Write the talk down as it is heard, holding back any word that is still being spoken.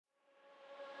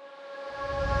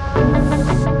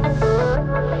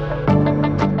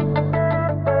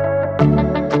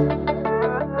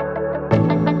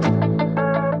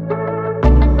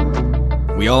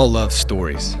all love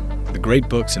stories. The great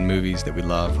books and movies that we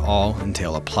love all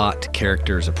entail a plot,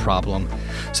 characters, a problem,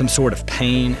 some sort of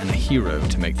pain, and a hero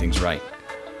to make things right.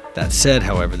 That said,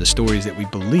 however, the stories that we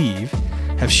believe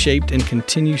have shaped and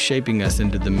continue shaping us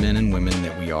into the men and women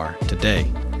that we are today.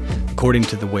 According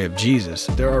to the way of Jesus,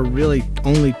 there are really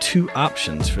only two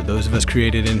options for those of us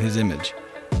created in His image.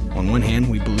 On one hand,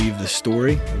 we believe the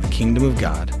story of the kingdom of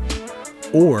God,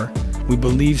 or we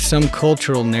believe some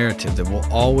cultural narrative that will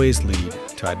always lead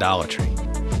to idolatry.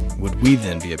 Would we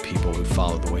then be a people who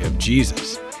follow the way of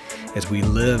Jesus as we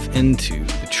live into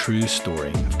the true story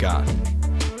of God?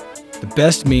 The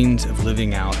best means of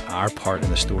living out our part in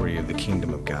the story of the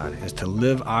kingdom of God is to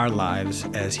live our lives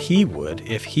as He would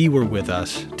if He were with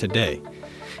us today,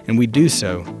 and we do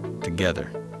so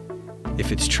together.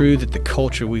 If it's true that the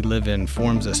culture we live in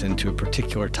forms us into a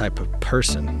particular type of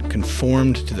person,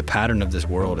 conformed to the pattern of this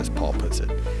world, as Paul puts it,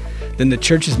 then the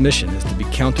church's mission is to be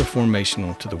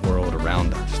counter-formational to the world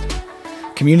around us.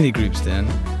 Community groups, then,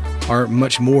 are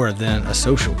much more than a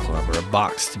social club or a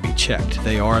box to be checked.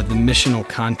 They are the missional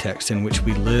context in which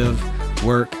we live,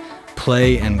 work,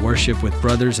 play, and worship with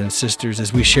brothers and sisters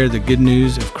as we share the good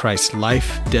news of Christ's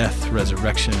life, death,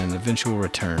 resurrection, and eventual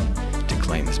return to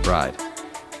claim His bride.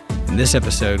 In this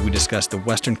episode, we discuss the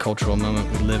Western cultural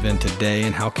moment we live in today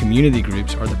and how community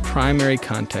groups are the primary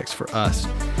context for us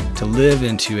to live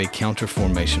into a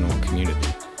counter-formational community.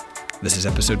 This is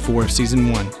episode 4 of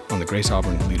season 1 on the Grace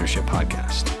Auburn Leadership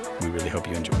Podcast. We really hope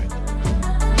you enjoy it.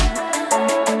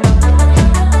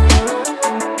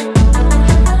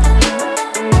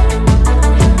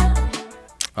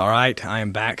 All right, I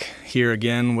am back here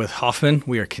again with Hoffman.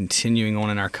 We are continuing on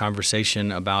in our conversation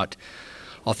about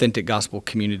authentic gospel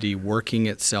community working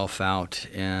itself out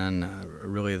and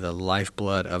really the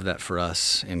lifeblood of that for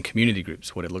us in community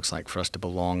groups, what it looks like for us to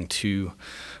belong to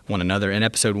one another. In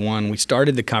episode 1, we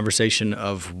started the conversation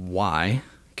of why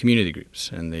community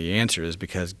groups, and the answer is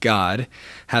because God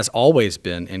has always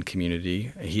been in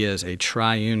community. He is a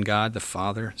triune God, the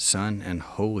Father, Son, and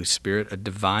Holy Spirit, a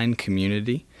divine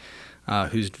community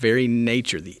whose very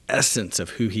nature, the essence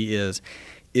of who He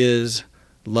is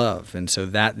love. And so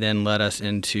that then led us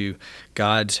into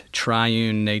God's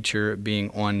triune nature being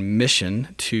on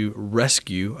mission to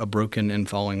rescue a broken and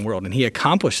falling world. And He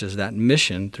accomplishes that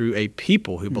mission through a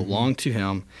people who belong to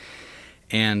Him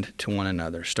and to one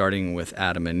another, starting with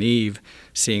Adam and Eve,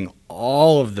 seeing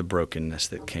all of the brokenness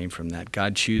that came from that.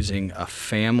 God choosing a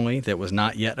family that was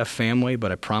not yet a family,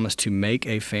 but a promise to make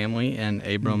a family, and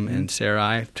Abram and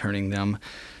Sarai, turning them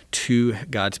to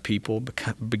God's people,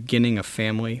 beginning a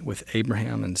family with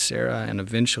Abraham and Sarah, and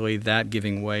eventually that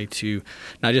giving way to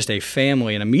not just a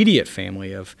family, an immediate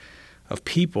family of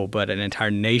people, but an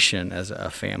entire nation as a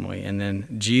family. And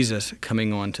then Jesus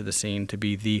coming onto the scene to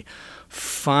be the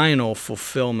final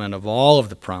fulfillment of all of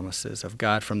the promises of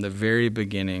God from the very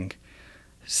beginning,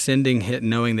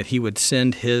 knowing that He would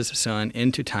send His Son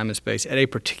into time and space at a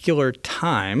particular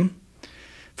time,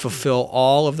 fulfill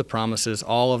all of the promises,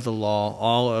 all of the law,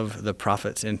 all of the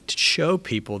prophets, and to show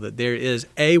people that there is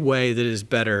a way that is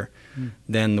better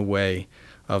than the way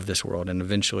of this world. And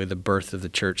eventually the birth of the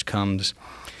church comes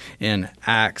in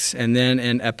Acts. And then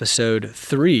in episode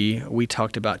 3, we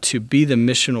talked about to be the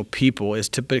missional people is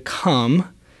to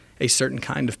become a certain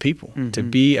kind of people. To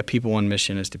be a people on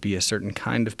mission is to be a certain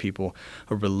kind of people,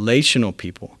 a relational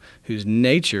people whose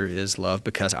nature is love,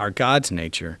 because our God's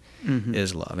nature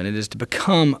is love. And it is to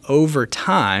become over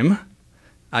time,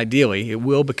 ideally, it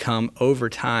will become over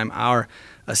time our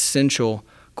essential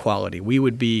quality. We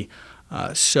would be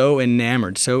so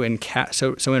enamored, so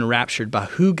enraptured by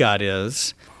who God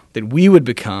is that we would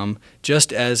become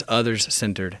just as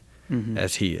others-centered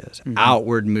as He is.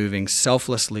 Outward moving,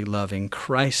 selflessly loving,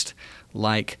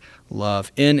 Christ-like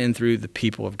love in and through the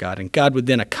people of God. And God would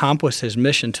then accomplish His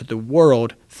mission to the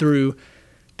world through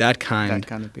that kind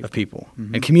of people.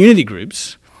 And community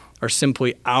groups are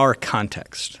simply our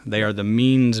context. They are the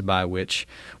means by which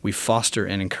we foster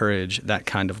and encourage that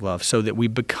kind of love so that we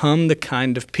become the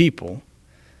kind of people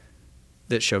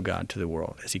that show God to the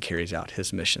world as He carries out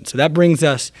His mission. So that brings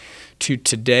us to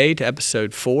today, to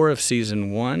episode 4 of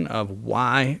season 1 of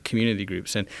why community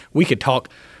groups. And we could talk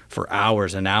for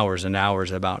hours and hours and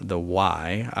hours about the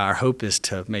why. Our hope is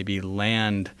to maybe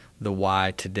land the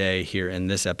why today here in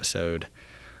this episode.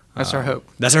 That's our hope.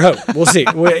 That's our hope. We'll see.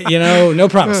 No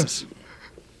promises.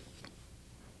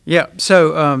 Yeah.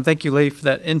 So thank you, Lee, for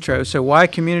that intro. So why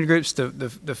community groups?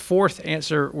 The fourth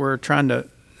answer we're trying to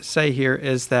say here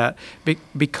is that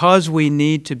because we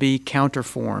need to be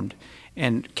counterformed,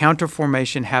 and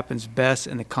counterformation happens best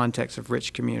in the context of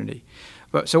rich community.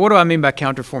 So what do I mean by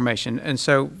counterformation? And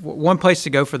so one place to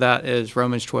go for that is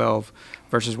Romans 12,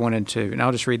 verses 1 and 2. And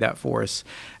I'll just read that for us.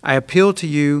 I appeal to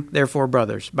you, therefore,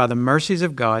 brothers, by the mercies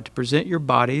of God, to present your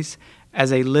bodies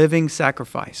as a living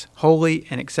sacrifice, holy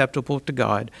and acceptable to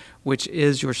God, which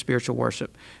is your spiritual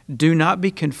worship. Do not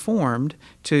be conformed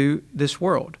to this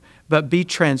world, but be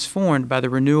transformed by the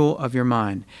renewal of your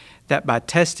mind, that by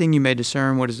testing you may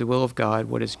discern what is the will of God,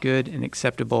 what is good and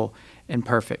acceptable and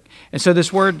perfect. And so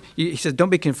this word, he says, don't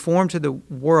be conformed to the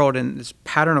world and this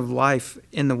pattern of life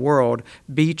in the world.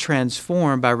 Be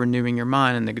transformed by renewing your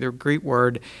mind. And the Greek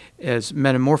word is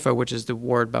metamorpho, which is the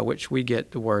word by which we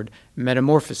get the word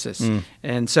metamorphosis.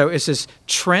 And so it's this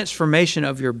transformation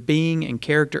of your being and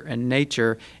character and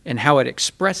nature and how it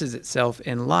expresses itself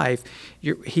in life.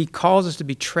 He calls us to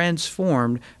be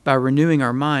transformed by renewing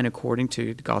our mind according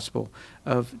to the gospel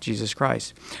of Jesus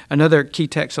Christ. Another key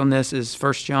text on this is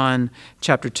 1 John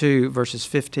chapter 2, verses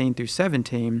 15 through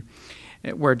 17,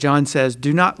 where John says,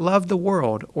 do not love the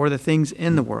world or the things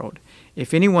in the world.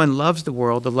 If anyone loves the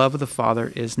world, the love of the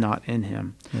Father is not in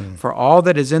him. For all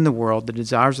that is in the world, the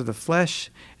desires of the flesh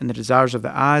and the desires of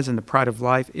the eyes and the pride of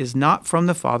life is not from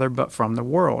the Father, but from the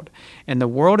world. And the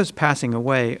world is passing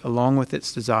away along with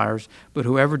its desires, but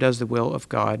whoever does the will of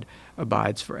God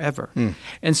abides forever.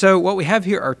 And so what we have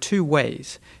here are two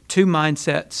ways, two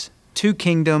mindsets, two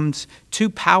kingdoms, two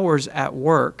powers at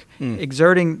work,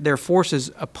 exerting their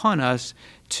forces upon us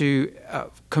to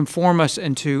conform us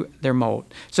into their mold.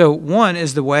 So one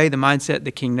is the way, the mindset,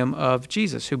 the kingdom of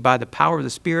Jesus, who by the power of the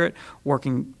Spirit,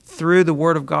 working through the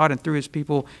Word of God and through His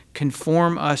people,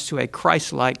 conform us to a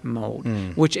Christ-like mold,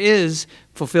 which is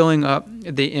fulfilling up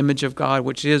the image of God,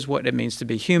 which is what it means to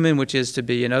be human, which is to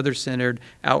be an other-centered,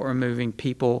 outward-moving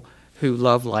people who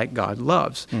love like God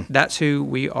loves. That's who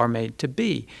we are made to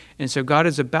be. And so God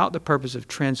is about the purpose of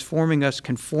transforming us,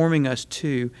 conforming us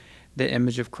to the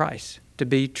image of Christ, to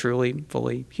be truly,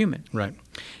 fully human. Right.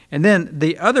 And then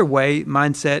the other way,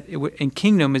 mindset and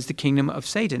kingdom, is the kingdom of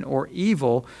Satan or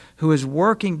evil, who is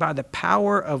working by the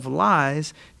power of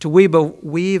lies to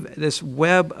weave this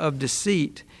web of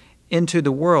deceit into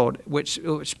the world, which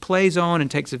plays on and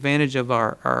takes advantage of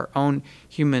our own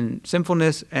human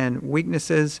sinfulness and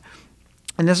weaknesses.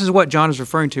 And this is what John is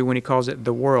referring to when he calls it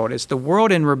the world. It's the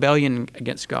world in rebellion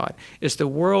against God. It's the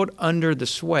world under the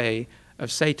sway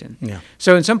of Satan. Yeah.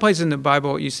 So in some places in the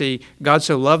Bible, you see God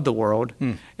so loved the world.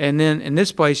 And then in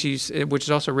this place, which is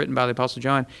also written by the Apostle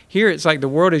John, here it's like the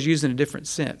world is used in a different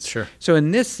sense. Sure. So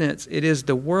in this sense, it is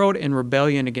the world in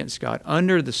rebellion against God,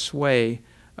 under the sway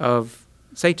of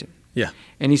Satan. Yeah.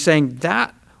 And he's saying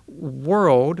that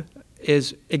world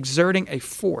is exerting a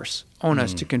force on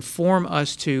us to conform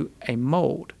us to a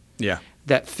mold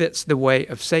that fits the way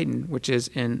of Satan, which is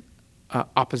in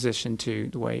opposition to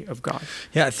the way of God.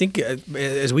 Yeah, I think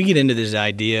as we get into this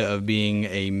idea of being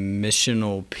a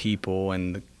missional people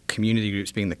and the community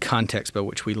groups being the context by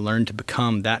which we learn to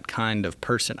become that kind of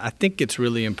person, I think it's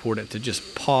really important to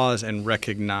just pause and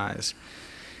recognize,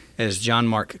 as John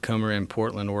Mark Comer in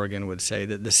Portland, Oregon would say,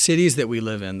 that the cities that we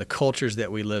live in, the cultures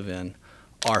that we live in,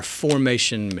 are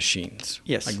formation machines.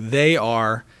 Yes. Like they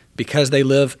are, because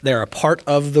they're a part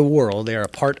of the world, they are a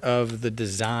part of the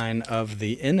design of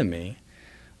the enemy,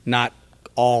 not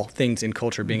all things in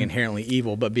culture being inherently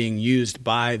evil, but being used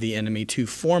by the enemy to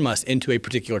form us into a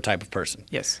particular type of person.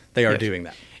 Yes. They are doing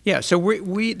that. Yeah, so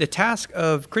we the task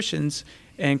of Christians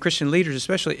and Christian leaders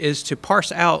especially is to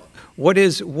parse out what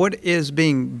is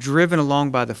being driven along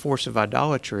by the force of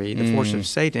idolatry, the force of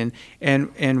Satan,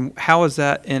 and how is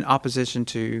that in opposition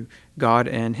to God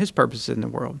and His purposes in the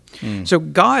world. So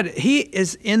God, He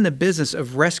is in the business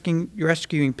of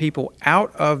rescuing people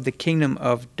out of the kingdom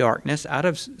of darkness, out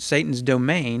of Satan's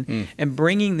domain, and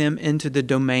bringing them into the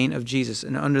domain of Jesus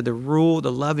and under the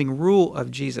loving rule of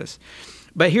Jesus.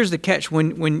 But here's the catch: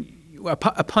 when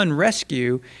upon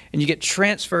rescue and you get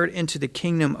transferred into the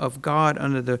kingdom of God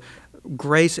under the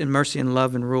grace and mercy and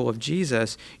love and rule of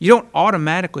Jesus, you don't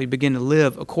automatically begin to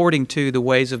live according to the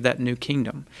ways of that new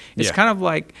kingdom. It's kind of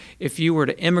like if you were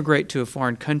to immigrate to a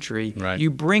foreign country, you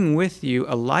bring with you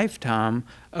a lifetime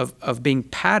of being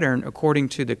patterned according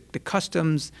to the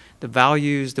customs, the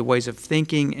values, the ways of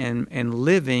thinking and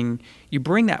living. You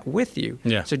bring that with you.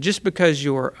 Yeah. So just because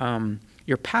your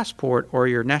passport or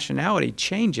your nationality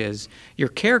changes, your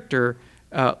character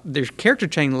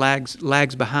chain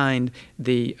lags behind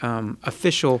the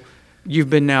official.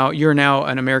 You're now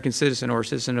an American citizen or a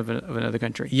citizen of another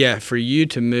country. Yeah, for you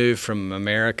to move from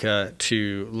America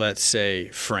to, let's say,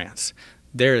 France,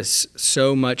 there is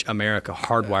so much America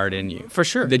hardwired in you, for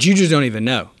sure, that you just don't even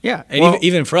know. Yeah, and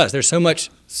even for us, there's so much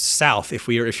South. If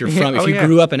you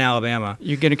grew up in Alabama,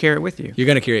 you're going to carry it with you.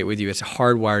 It's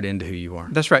hardwired into who you are.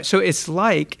 That's right. So it's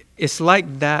like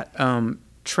that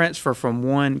transfer from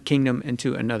one kingdom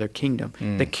into another kingdom.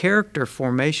 The character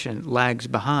formation lags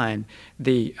behind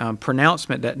the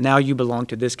pronouncement that now you belong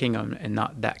to this kingdom and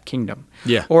not that kingdom.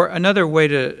 Yeah. Or another way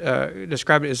to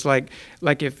describe it is like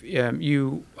if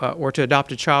you were to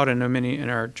adopt a child, and I know many in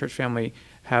our church family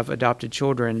have adopted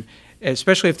children,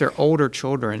 especially if they're older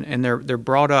children and they're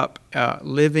brought up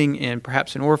living in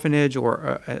perhaps an orphanage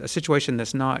or a situation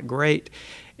that's not great,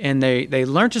 and they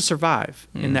learn to survive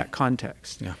in that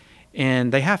context. Yeah.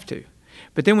 And they have to.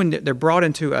 But then when they're brought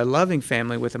into a loving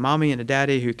family with a mommy and a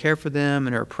daddy who care for them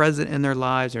and are present in their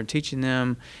lives and are teaching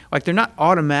them, like they're not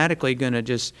automatically going to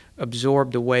just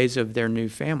absorb the ways of their new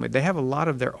family. They have a lot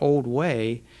of their old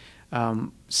way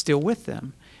still with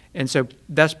them. And so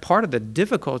that's part of the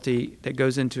difficulty that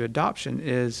goes into adoption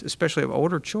is, especially of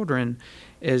older children,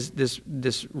 is this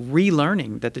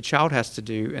relearning that the child has to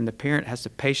do and the parent has to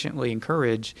patiently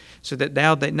encourage so that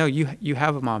now they know you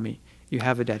have a mommy, you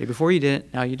have a daddy. Before you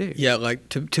didn't, now you do. Yeah, like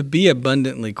to be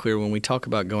abundantly clear, when we talk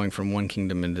about going from one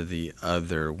kingdom into the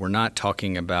other, we're not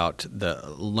talking about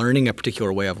the learning a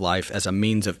particular way of life as a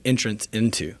means of entrance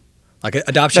into. Like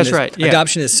adoption. That's right. Yeah.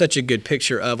 Adoption is such a good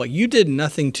picture of like you did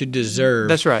nothing to deserve.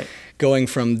 That's right. Going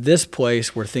from this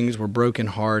place where things were broken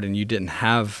hard and you didn't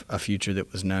have a future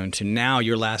that was known to now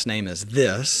your last name is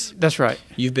this. That's right.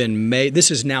 You've been made. This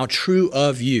is now true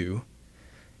of you.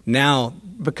 Now,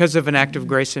 because of an act of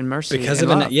grace and mercy. Because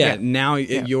and of love. now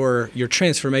your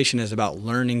transformation is about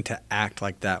learning to act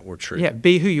like that were true. Yeah,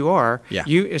 be who you are. Yeah.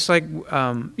 It's like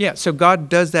so God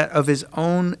does that of his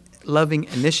own loving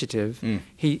initiative.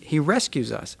 He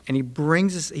rescues us and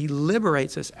he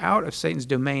liberates us out of Satan's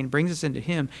domain, brings us into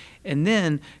him, and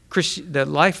then the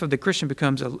life of the Christian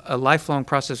becomes a lifelong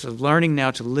process of learning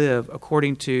now to live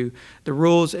according to the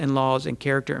rules and laws and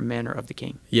character and manner of the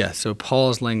King. Yeah, so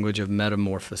Paul's language of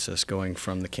metamorphosis, going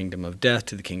from the kingdom of death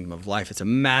to the kingdom of life, it's a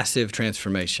massive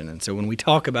transformation. And so when we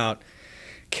talk about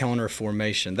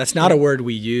counter-formation, that's not a word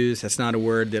we use. That's not a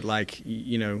word that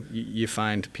you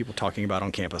find people talking about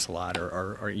on campus a lot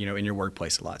or in your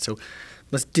workplace a lot. So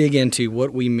let's dig into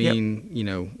what we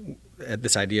mean, at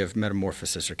this idea of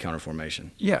metamorphosis or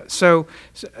counter-formation. Yeah. So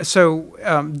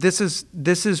this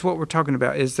is what we're talking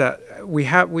about, is that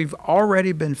we've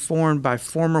already been formed by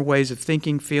former ways of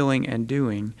thinking, feeling, and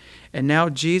doing. And now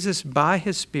Jesus, by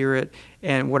his Spirit,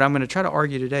 and what I'm going to try to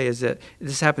argue today is that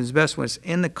this happens best when it's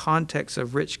in the context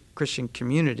of rich Christian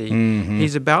community.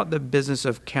 He's about the business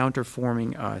of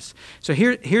counterforming us. So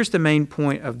here's the main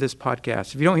point of this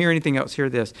podcast. If you don't hear anything else, hear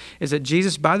this, is that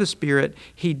Jesus, by the Spirit,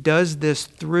 he does this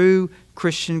through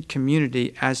Christian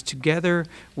community as together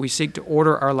we seek to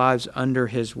order our lives under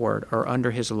his word or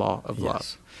under his law of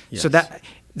love. Yes. So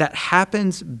that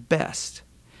happens best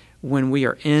when we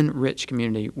are in rich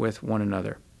community with one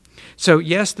another. So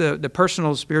yes, the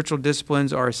personal spiritual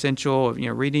disciplines are essential,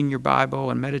 reading your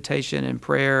Bible and meditation and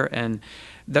prayer, and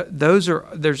there's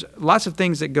lots of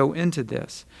things that go into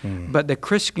this. But the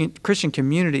Christian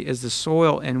community is the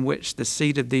soil in which the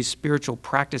seed of these spiritual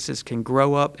practices can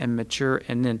grow up and mature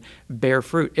and then bear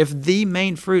fruit. If the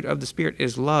main fruit of the Spirit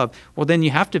is love, well, then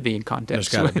you have to be in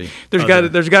context. There's got to be.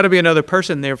 There's got to be another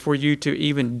person there for you to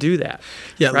even do that.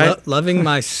 Yeah, right? Loving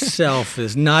myself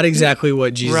is not exactly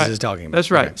what Jesus is talking about.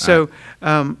 That's right. Okay. So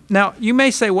now you may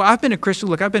say, well, I've been a Christian.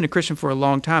 Look, I've been a Christian for a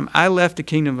long time. I left the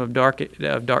kingdom of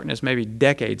darkness maybe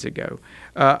decades ago.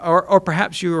 Or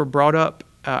perhaps you were brought up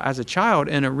as a child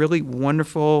in a really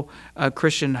wonderful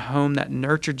Christian home that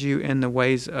nurtured you in the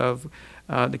ways of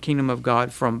the kingdom of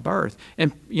God from birth.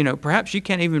 And, perhaps you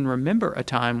can't even remember a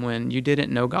time when you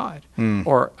didn't know God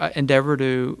or endeavor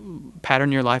to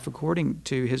pattern your life according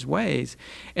to his ways.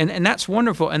 And that's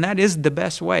wonderful. And that is the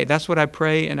best way. That's what I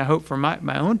pray and I hope for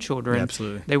my own children. Yeah,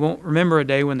 absolutely. They won't remember a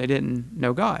day when they didn't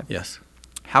know God. Yes.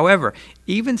 However,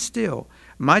 even still,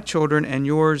 my children and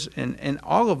yours and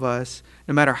all of us,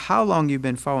 no matter how long you've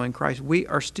been following Christ, we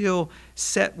are still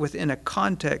set within a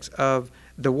context of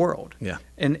the world. Yeah.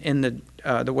 And in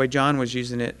the way John was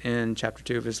using it in chapter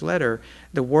 2 of his letter,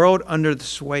 the world under the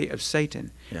sway of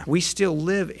Satan. Yeah. We still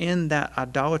live in that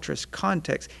idolatrous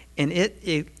context, and it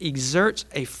exerts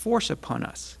a force upon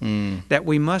us that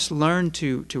we must learn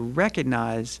to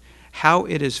recognize how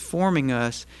it is forming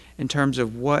us in terms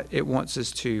of what it wants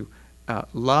us to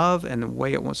love and the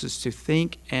way it wants us to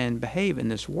think and behave in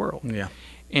this world. Yeah.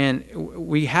 And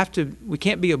we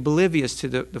can't be oblivious to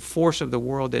the force of the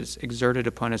world that's exerted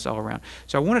upon us all around.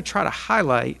 So I want to try to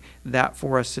highlight that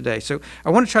for us today. So I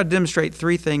want to try to demonstrate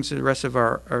three things for the rest of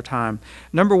our time.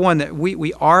 Number one, that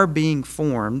we are being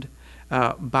formed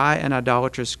by an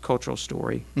idolatrous cultural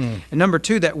story. And number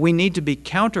two, that we need to be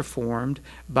counterformed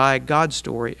by God's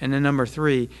story. And then number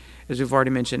three, as we've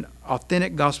already mentioned,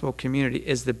 authentic gospel community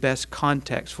is the best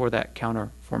context for that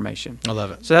counter-formation. I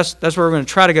love it. So that's where we're going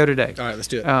to try to go today. All right, let's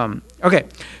do it. Okay,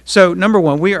 so number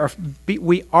one, we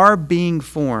are being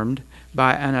formed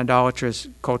by an idolatrous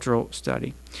cultural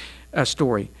story.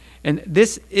 And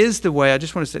this is the way, I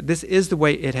just want to say, this is the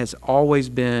way it has always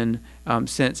been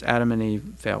since Adam and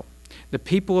Eve fell. The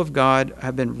people of God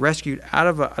have been rescued out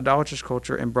of an idolatrous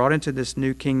culture and brought into this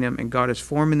new kingdom, and God is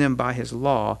forming them by his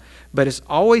law, but it's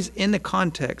always in the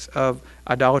context of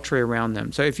idolatry around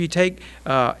them. So if you take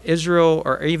Israel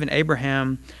or even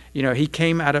Abraham, he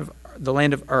came out of the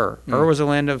land of Ur. Ur was a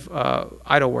land of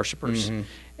idol worshipers. Mm-hmm.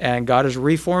 And God is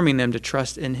reforming them to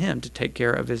trust in him to take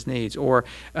care of his needs. Or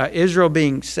Israel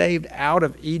being saved out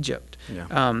of Egypt.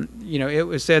 Yeah. It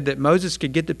was said that Moses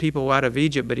could get the people out of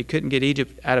Egypt, but he couldn't get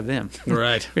Egypt out of them.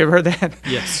 Right. You ever heard that?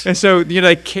 Yes. And so,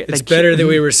 it's better that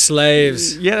we were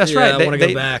slaves. Yeah, that's right. I want to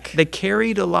go back. They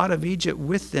carried a lot of Egypt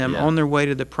with them on their way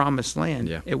to the promised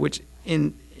land, which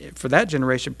for that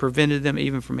generation prevented them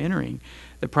even from entering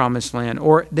the promised land.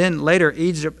 Or then later,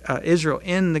 Israel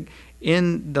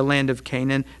in the land of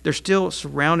Canaan, they're still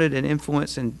surrounded and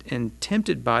influenced and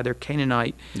tempted by their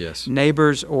Canaanite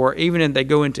neighbors, or even they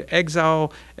go into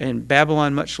exile in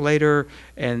Babylon much later,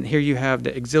 and here you have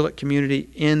the exilic community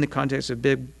in the context of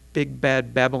big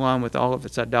bad Babylon with all of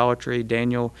its idolatry,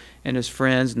 Daniel and his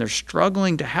friends, and they're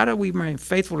struggling to how do we remain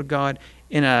faithful to God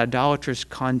in an idolatrous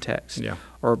context. Yeah.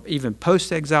 Or even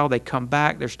post-exile, they come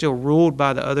back. They're still ruled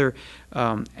by the other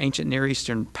ancient Near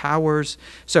Eastern powers.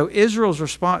 So Israel's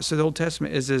response to the Old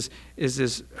Testament is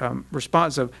this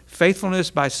response of faithfulness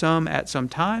by some at some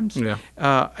times,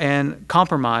 and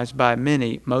compromise by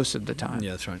many most of the time.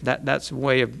 Yeah, that's right. That's a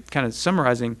way of kind of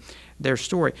summarizing their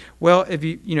story. Well, if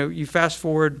you fast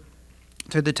forward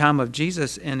to the time of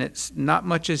Jesus, and it's not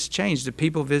much has changed. The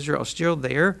people of Israel are still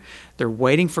there. They're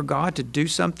waiting for God to do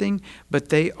something, but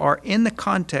they are in the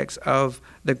context of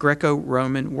the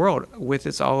Greco-Roman world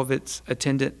with all of its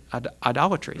attendant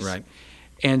idolatries. Right.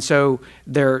 And so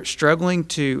they're struggling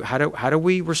to how do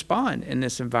we respond in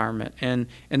this environment? And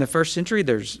in the first century,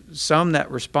 there's some that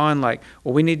respond like,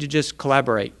 well, we need to just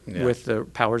collaborate with the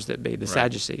powers that be, the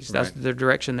Sadducees. That's the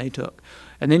direction they took.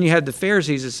 And then you had the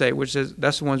Pharisees that say,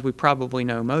 that's the ones we probably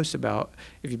know most about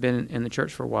if you've been in the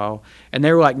church for a while. And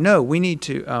they were like, no, we need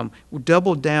to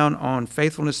double down on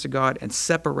faithfulness to God and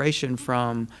separation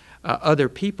from other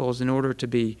peoples in order to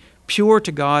be pure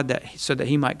to God, so that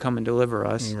he might come and deliver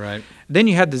us. Right. Then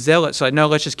you had the zealots like, no,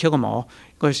 let's just kill them all.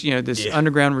 This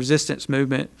underground resistance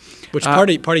movement. Which part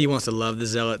of you wants to love the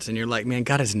zealots, and you're like, man,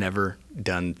 God has never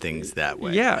done things that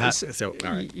way. Yeah. So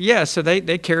all right. Yeah, so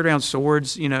they carried around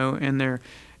swords,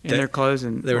 in their clothes,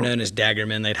 and they were known as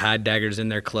daggermen. They'd hide daggers in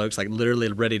their cloaks, like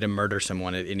literally ready to murder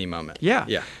someone at any moment.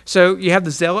 Yeah. So you have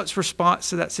the zealots' response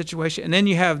to that situation, and then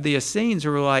you have the Essenes who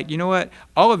were like, you know what,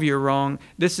 all of you are wrong.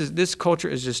 This culture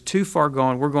is just too far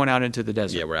gone. We're going out into the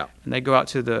desert. Yeah, we're out. And they go out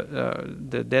to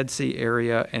the Dead Sea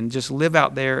area and just live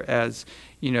out there as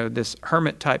this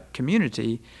hermit type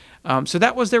community. So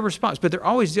that was their response. But they're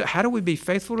always, how do we be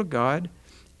faithful to God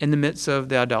in the midst of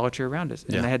the idolatry around us?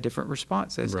 And they had different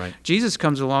responses. Right. Jesus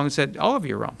comes along and said, all of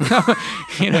you are wrong.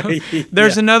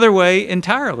 There's another way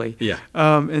entirely. Yeah.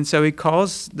 And so he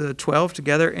calls the 12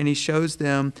 together and he shows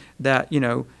them that,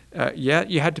 you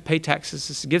had to pay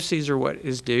taxes, give Caesar what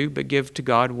is due, but give to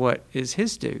God what is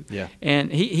his due. Yeah.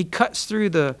 And he cuts through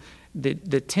the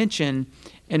tension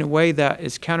in a way that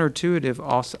is counterintuitive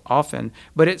often,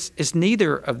 but it's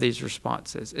neither of these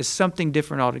responses. It's something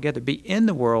different altogether. Be in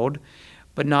the world,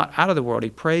 but not out of the world. He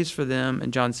prays for them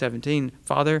in John 17,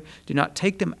 Father, do not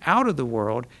take them out of the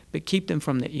world, but keep them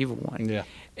from the evil one. Yeah.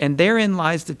 And therein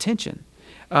lies the tension.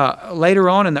 Later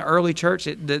on in the early church,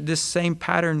 this same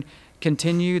pattern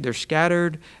continued. They're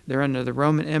scattered. They're under the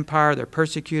Roman Empire. They're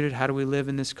persecuted. How do we live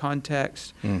in this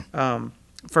context? 1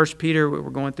 Peter, what we're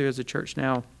going through as a church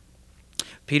now,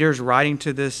 Peter's writing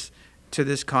to this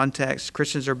context.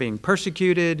 Christians are being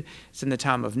persecuted. It's in the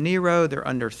time of Nero. They're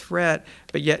under threat.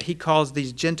 But yet he calls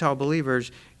these Gentile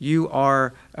believers, you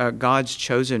are God's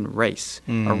chosen race,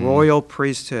 a royal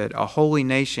priesthood, a holy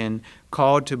nation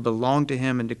called to belong to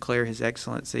him and declare his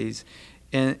excellencies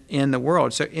in the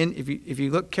world. So if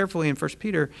you look carefully in 1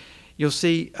 Peter, you'll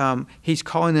see he's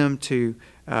calling them to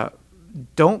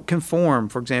don't conform,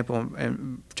 for example,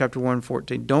 in chapter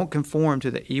 1:14, don't conform to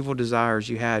the evil desires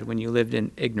you had when you lived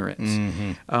in ignorance.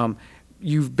 Mm-hmm.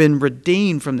 You've been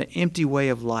redeemed from the empty way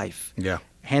of life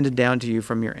handed down to you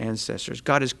from your ancestors.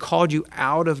 God has called you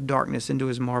out of darkness into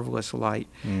his marvelous light.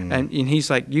 And he's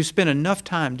like, you spent enough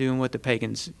time doing what the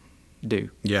pagans do.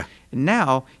 Yeah. And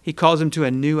now he calls them to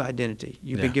a new identity.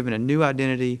 You've been given a new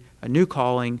identity, a new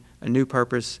calling, a new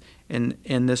purpose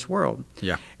in this world.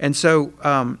 Yeah. And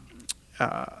so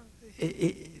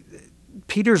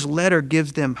Peter's letter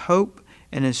gives them hope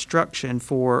and instruction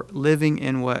for living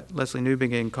in what Leslie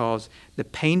Newbegin calls the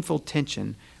painful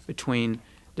tension between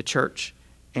the church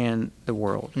and the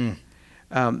world.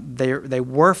 They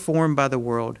were formed by the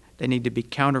world. They need to be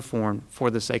counterformed for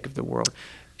the sake of the world.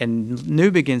 And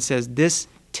Newbegin says this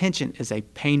tension is a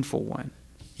painful one.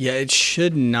 Yeah, it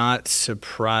should not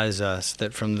surprise us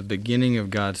that from the beginning of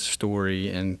God's story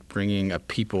and bringing a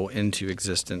people into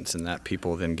existence and that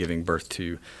people then giving birth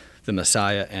to the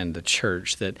Messiah and the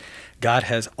church, that God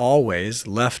has always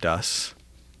left us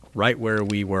right where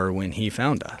we were when he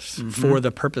found us for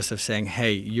the purpose of saying,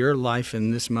 hey, your life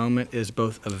in this moment is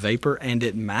both a vapor and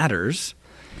it matters.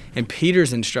 And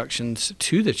Peter's instructions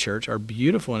to the church are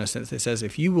beautiful in a sense. It says,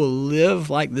 if you will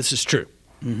live like this is true,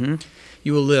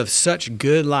 you will live such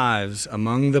good lives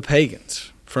among the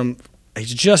pagans.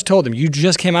 He's just told them, you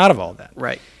just came out of all that.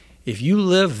 Right. If you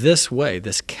live this way,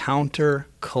 this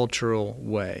counter-cultural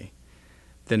way,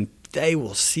 then they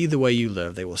will see the way you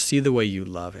live, they will see the way you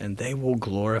love, and they will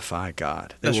glorify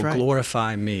God. They will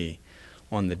glorify me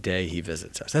on the day he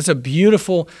visits us. That's a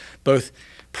beautiful both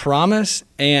promise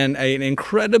and an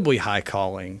incredibly high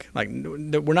calling. Like,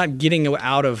 we're not getting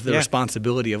out of the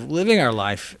responsibility of living our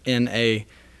life in a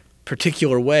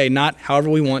particular way, not however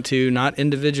we want to, not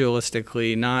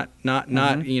individualistically, not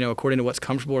according to what's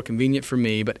comfortable or convenient for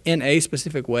me, but in a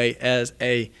specific way as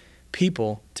a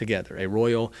people together, a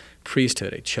royal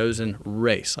priesthood, a chosen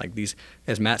race. Like these,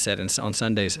 as Matt said on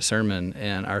Sunday's sermon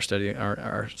and our study,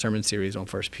 our sermon series on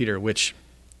 1 Peter, which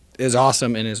is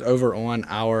awesome and is over on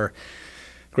our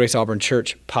Grace Auburn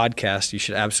Church podcast. You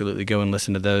should absolutely go and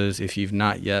listen to those if you've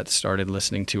not yet started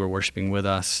listening to or worshiping with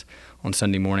us on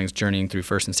Sunday mornings, journeying through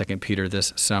 1 and 2 Peter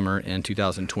this summer in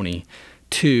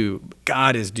 2022.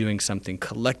 God is doing something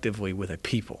collectively with a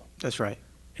people. That's right.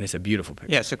 And it's a beautiful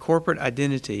picture. Yeah, it's a corporate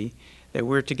identity that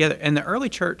we're together. And the early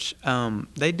church,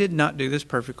 they did not do this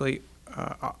perfectly,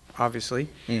 obviously.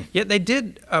 Yet they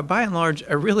did, by and large,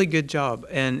 a really good job.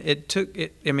 And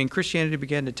Christianity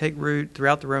began to take root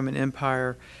throughout the Roman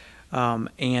Empire.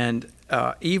 Even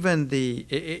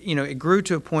it grew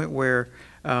to a point where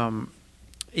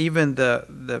even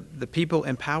the people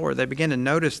in power, they began to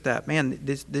notice that, man,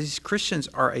 these Christians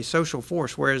are a social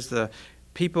force, whereas the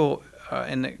people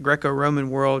in the Greco-Roman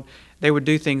world, they would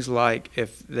do things like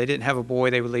if they didn't have a boy,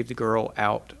 they would leave the girl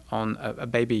out on a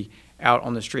baby out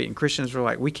on the street. And Christians were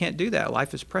like, we can't do that.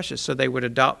 Life is precious. So they would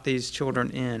adopt these children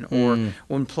in. Or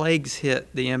when plagues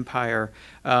hit the empire,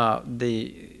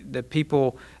 the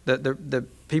people of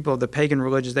the pagan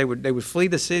religions, they would flee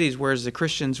the cities, whereas the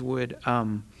Christians would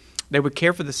they would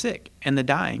care for the sick and the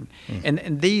dying.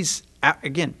 And these,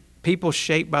 again, people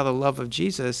shaped by the love of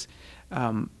Jesus,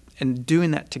 and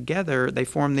doing that together, they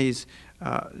form these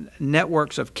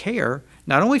networks of care,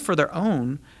 not only for their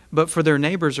own, but for their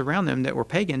neighbors around them that were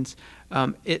pagans.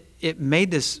 It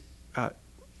made this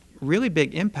really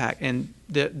big impact, and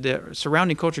the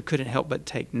surrounding culture couldn't help but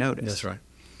take notice. That's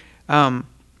right.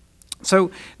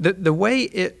 So the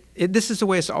way this is the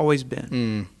way it's always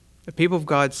been. The people of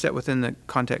God set within the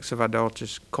context of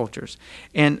idolatrous cultures.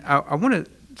 And I want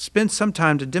to spend some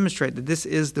time to demonstrate that this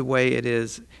is the way it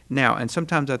is now. And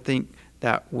sometimes I think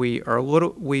that we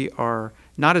are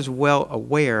not as well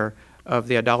aware of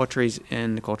the idolatries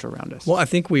in the culture around us. Well, I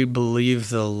think we believe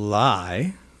the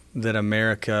lie that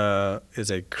America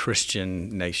is a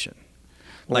Christian nation.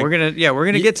 Well, we're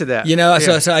gonna get to that.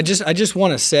 So I just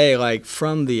want to say, like,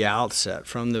 from the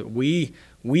outset,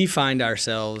 we find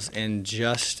ourselves in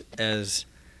just as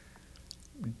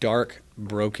dark,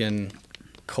 broken,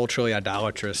 culturally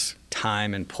idolatrous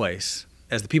time and place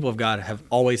as the people of God have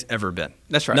always ever been.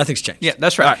 That's right. Nothing's changed. Yeah,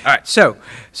 that's right. All right. So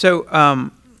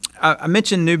I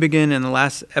mentioned Newbegin in the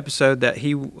last episode that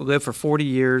he lived for 40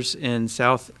 years in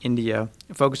South India,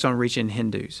 focused on reaching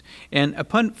Hindus. And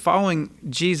upon following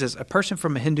Jesus, a person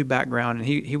from a Hindu background, and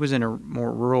he was in a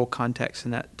more rural context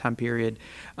in that time period,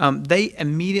 they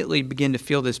immediately begin to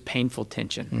feel this painful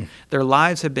tension. Their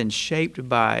lives have been shaped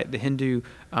by the Hindu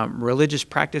religious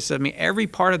practice. I mean, every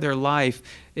part of their life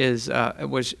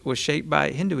was shaped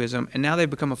by Hinduism, and now they've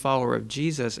become a follower of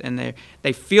Jesus, and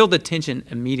they feel the tension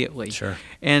immediately. Sure.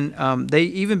 And they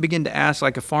even begin to ask,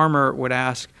 like a farmer would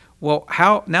ask, well,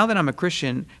 now that I'm a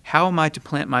Christian, how am I to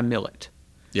plant my millet?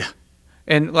 Yeah.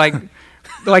 And like,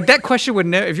 like that question would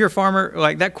never, if you're a farmer,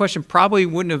 like that question probably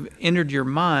wouldn't have entered your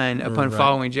mind upon Right.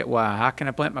 following, well, how can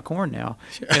I plant my corn now,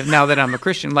 now that I'm a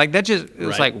Christian? Like that just, it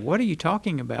was Right. like, what are you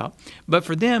talking about? But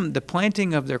for them, the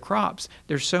planting of their crops,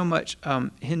 there's so much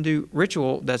Hindu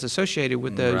ritual that's associated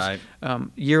with those Right.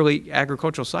 yearly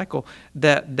agricultural cycle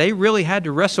that they really had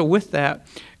to wrestle with that.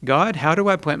 God, how do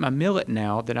I plant my millet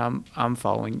now that I'm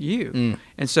following you?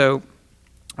 And so,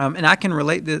 and I can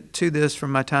relate to this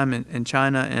from my time in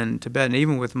China and Tibet, and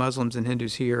even with Muslims and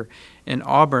Hindus here in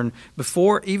Auburn.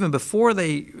 Even before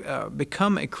they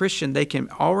become a Christian, they can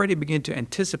already begin to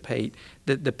anticipate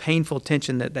the painful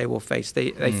tension that they will face.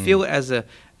 They feel it as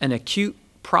an acute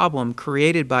problem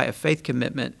created by a faith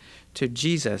commitment to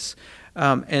Jesus.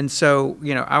 And so,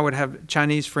 I would have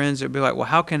Chinese friends that would be like, well,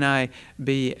 how can I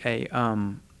be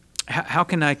how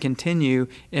can I continue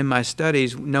in my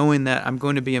studies knowing that I'm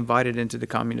going to be invited into the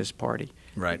Communist Party?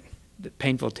 Right. The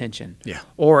painful tension. Yeah.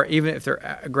 Or even if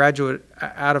they're a graduate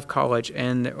out of college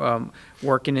and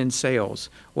working in sales.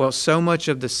 Well, so much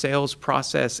of the sales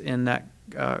process in that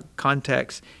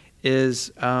context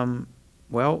is,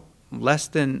 less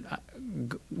than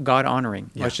God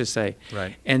honoring, let's just say.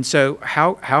 Right. And so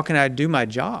how can I do my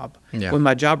job when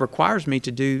my job requires me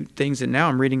to do things that now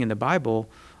I'm reading in the Bible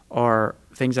are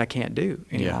things I can't do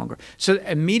any longer. So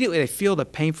immediately they feel the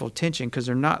painful tension because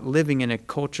they're not living in a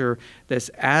culture that's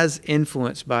as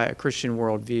influenced by a Christian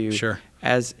worldview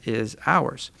as is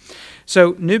ours.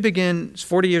 So Newbigin's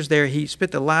 40 years there. He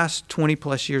spent the last 20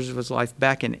 plus years of his life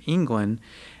back in England,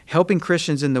 helping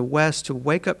Christians in the West to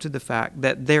wake up to the fact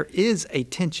that there is a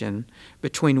tension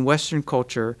between Western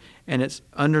culture and its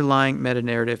underlying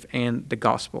meta-narrative and the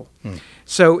gospel.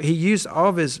 So he used all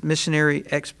of his missionary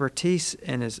expertise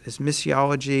and his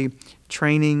missiology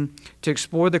training to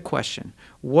explore the question,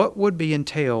 what would be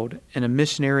entailed in a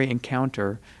missionary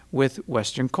encounter with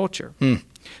Western culture?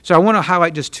 So I want to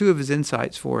highlight just two of his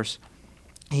insights for us.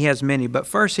 He has many, but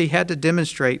first he had to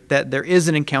demonstrate that there is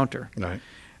an encounter. Right.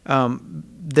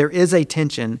 There is a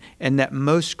tension, and that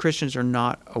most Christians are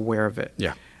not aware of it.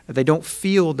 Yeah. They don't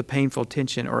feel the painful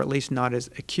tension, or at least not as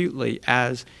acutely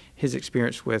as his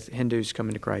experience with Hindus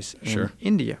coming to Christ in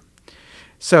India.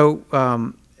 So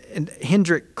and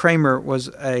Hendrik Kramer was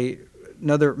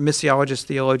another missiologist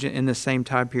theologian in the same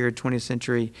time period, 20th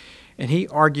century, and he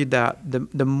argued that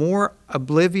the more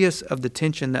oblivious of the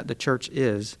tension that the church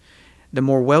is, the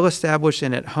more well-established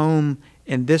and at home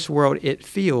in this world it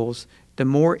feels, the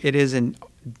more it is in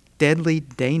deadly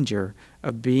danger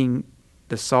of being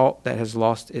the salt that has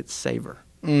lost its savor.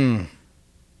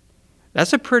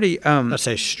 That's a pretty That's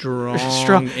a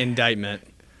strong indictment.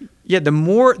 Yeah,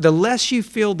 the less you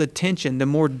feel the tension, the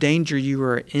more danger you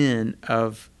are in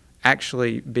of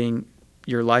actually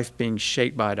your life being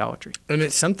shaped by idolatry. And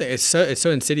it's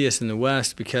so insidious in the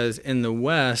West, because in the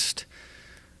West,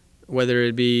 whether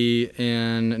it be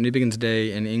in Newbigin's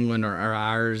day in England or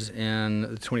ours in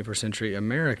the 21st century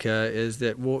America, is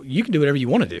that, well, you can do whatever you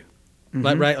want to do.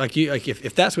 Right?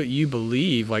 If that's what you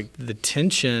believe, like the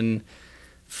tension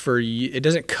for you, it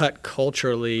doesn't cut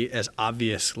culturally as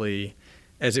obviously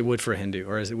as it would for a Hindu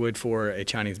or as it would for a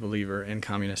Chinese believer in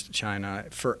communist China.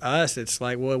 For us, it's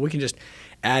like, well, we can just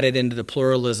add it into the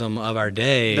pluralism of our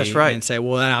day. That's right. And say,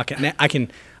 well, I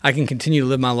can continue to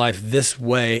live my life this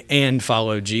way and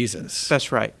follow Jesus.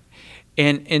 That's right.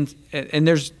 And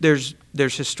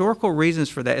there's historical reasons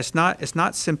for that. It's not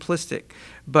simplistic,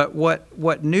 but what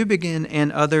Newbigin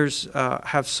and others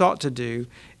have sought to do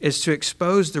is to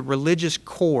expose the religious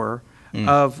core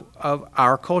of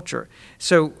our culture.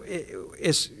 So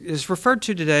it's referred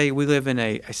to today, we live in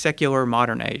a secular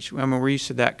modern age. I mean, we're used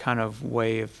to that kind of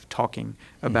way of talking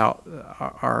about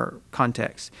our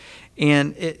context.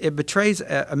 And it betrays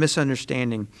a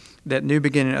misunderstanding that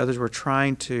Newbigin and others were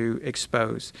trying to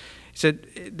expose. So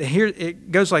here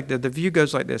it goes like the view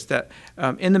goes like this: that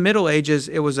in the Middle Ages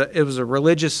it was a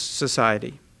religious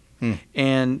society,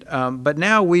 and but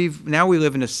now we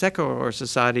live in a secular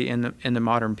society in the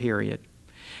modern period.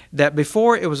 That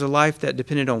before it was a life that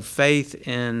depended on faith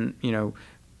in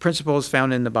principles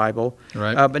found in the Bible,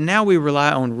 right? But now we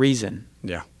rely on reason.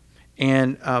 Yeah,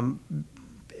 and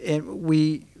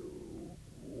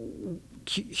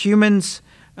humans.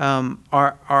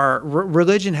 Our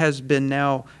religion has been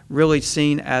now really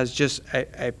seen as just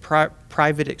a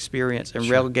private experience and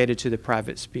relegated to the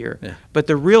private sphere. Yeah. But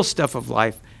the real stuff of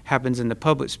life happens in the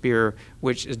public sphere,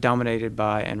 which is dominated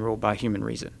by and ruled by human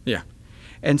reason. Yeah.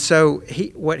 And so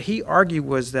what he argued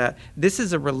was that this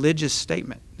is a religious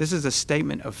statement. This is a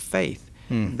statement of faith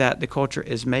that the culture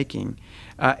is making.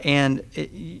 And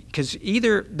because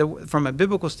from a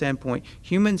biblical standpoint,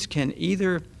 humans can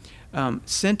either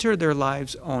center their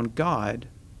lives on God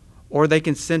or they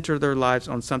can center their lives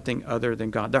on something other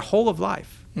than God. Their whole of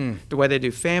life, the way they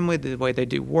do family, the way they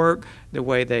do work, the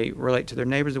way they relate to their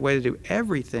neighbors, the way they do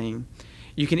everything,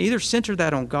 you can either center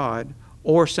that on God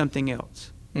or something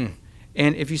else.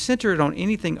 And if you center it on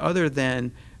anything other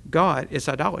than God, it's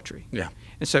idolatry. Yeah.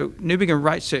 And so Newbigin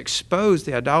writes to expose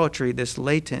the idolatry that's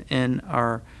latent in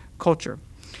our culture.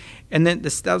 And then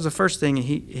that was the first thing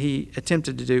he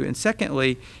attempted to do. And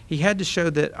secondly, he had to show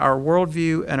that our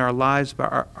worldview and our lives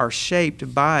are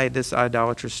shaped by this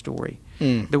idolatrous story.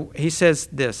 He says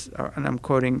this, and I'm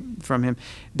quoting from him,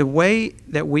 "The way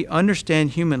that we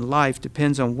understand human life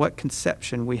depends on what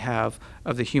conception we have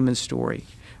of the human story.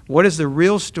 What is the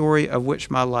real story of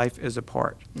which my life is a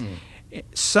part?"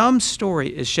 Some story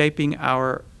is shaping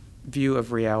our view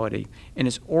of reality, and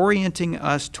it's orienting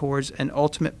us towards an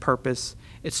ultimate purpose.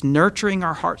 It's nurturing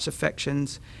our heart's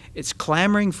affections. It's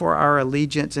clamoring for our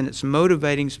allegiance, and it's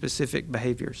motivating specific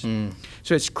behaviors.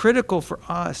 So it's critical for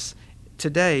us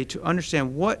today to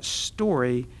understand what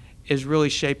story is really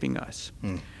shaping us.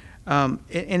 And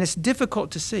it's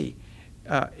difficult to see.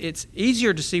 It's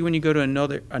easier to see when you go to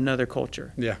another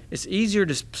culture. Yeah. It's easier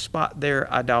to spot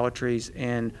their idolatries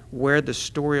and where the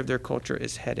story of their culture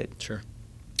is headed. Sure.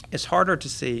 It's harder to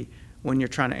see when you're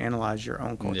trying to analyze your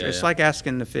own culture. Yeah, it's yeah. like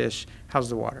asking the fish, how's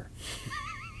the water?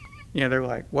 They're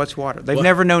like, what's water? They've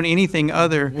never known anything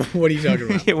other. What are you talking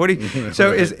about? Yeah,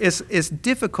 so it's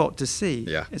difficult to see.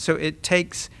 Yeah. And so it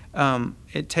takes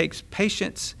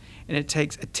patience and it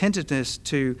takes attentiveness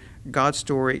to God's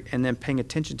story and then paying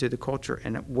attention to the culture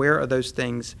and where are those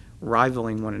things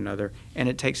rivaling one another. And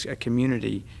it takes a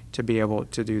community to be able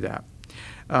to do that.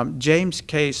 James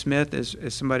K. Smith is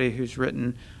somebody who's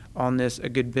written on this a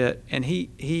good bit, and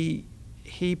he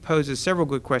poses several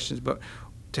good questions, but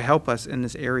to help us in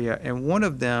this area. And one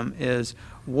of them is,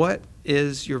 what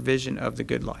is your vision of the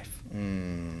good life?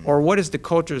 Or what is the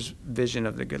culture's vision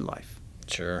of the good life?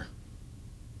 Sure.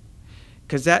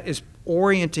 Because that is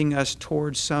orienting us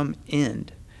towards some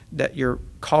end that you're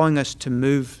calling us to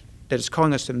move, that is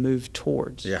calling us to move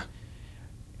towards. Yeah.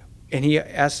 And he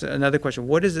asks another question,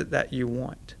 what is it that you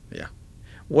want? Yeah.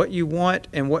 What you want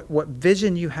and what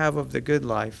vision you have of the good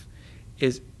life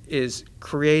is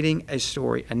creating a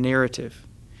story, a narrative.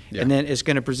 Yeah. And then it's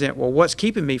going to present, well, what's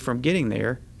keeping me from getting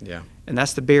there? Yeah. And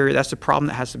that's the barrier, that's the problem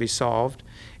that has to be solved.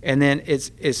 And then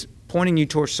it's pointing you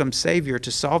towards some savior to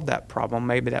solve that problem.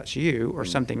 Maybe that's you or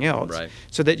something else. Right.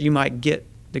 So that you might get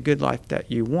the good life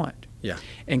that you want. Yeah.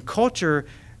 And culture,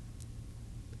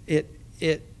 it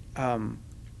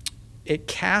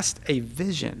casts a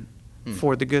vision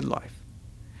for the good life.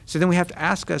 So then we have to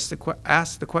ask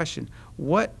the question,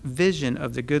 what vision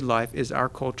of the good life is our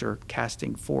culture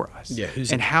casting for us? Yeah,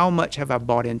 and how much have I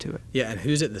bought into it? Yeah, and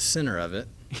who's at the center of it?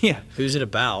 Yeah. Who's it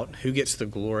about? Who gets the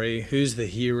glory? Who's the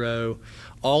hero?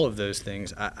 All of those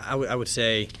things. I would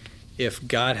say if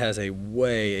God has a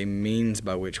means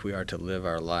by which we are to live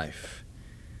our life,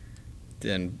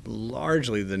 then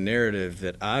largely the narrative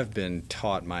that I've been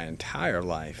taught my entire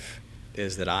life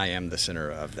is that I am the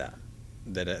center of that.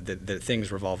 That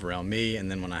things revolve around me, and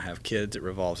then when I have kids, it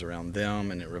revolves around them,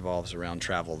 and it revolves around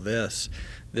travel, this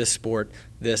sport,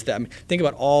 that. I mean, think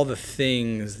about all the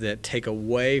things that take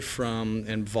away from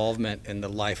involvement in the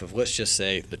life of, let's just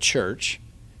say, the church,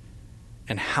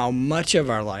 and how much of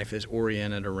our life is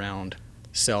oriented around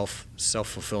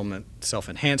self-fulfillment,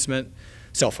 self-enhancement,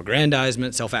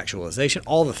 self-aggrandizement, self-actualization,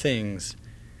 all the things.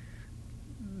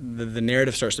 The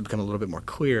narrative starts to become a little bit more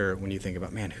clear when you think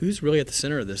about, man, who's really at the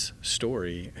center of this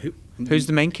story? Who's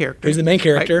the main character? Who's the main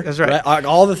character? Right, that's right. Like,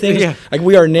 all the things, Yeah. like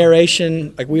we are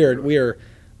narration, like we are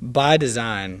by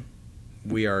design,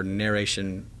 we are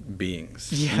narration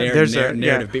beings. Yeah,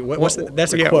 Narrative being.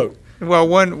 That's a quote. Well,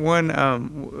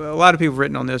 a lot of people have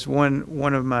written on this.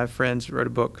 One of my friends wrote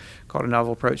a book called A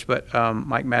Novel Approach, but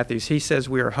Mike Matthews, he says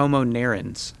we are homo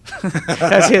narrans.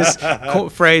 That's his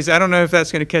phrase. I don't know if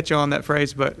that's going to catch on, that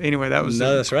phrase, but anyway, that was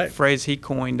that's right. Phrase he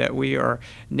coined, that we are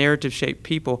narrative-shaped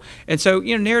people. And so,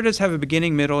 narratives have a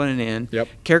beginning, middle, and an end, Yep.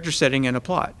 character setting, and a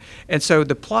plot. And so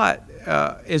the plot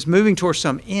is moving towards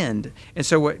some end. And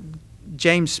so what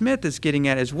James Smith is getting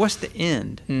at is, what's the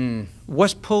end?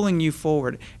 What's pulling you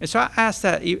forward? And so I ask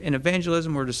that in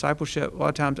evangelism or discipleship. A lot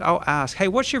of times I'll ask, hey,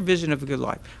 what's your vision of a good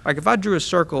life? Like if I drew a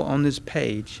circle on this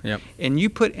page, Yep. and you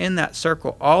put in that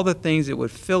circle all the things that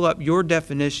would fill up your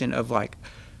definition of like,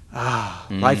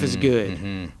 life is good.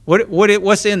 Mm-hmm.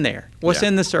 What's in there? What's Yeah.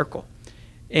 in the circle?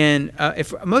 And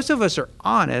if most of us are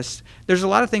honest, there's a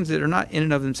lot of things that are not in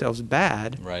and of themselves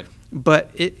bad. Right.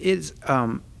 But it is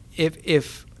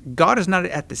if God is not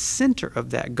at the center of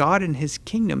that. God and his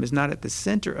kingdom is not at the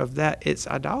center of that. It's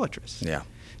idolatrous. Yeah.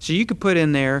 So you could put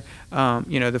in there, the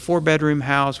 4-bedroom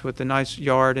house with the nice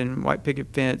yard and white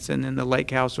picket fence, and then the lake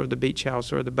house or the beach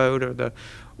house or the boat or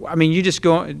you just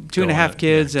go 2.5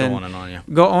 kids and go on and on, yeah.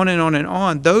 Go on and on and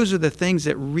on. Those are the things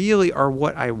that really are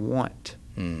what I want.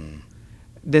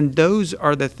 Then those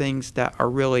are the things that are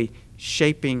really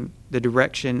shaping the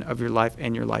direction of your life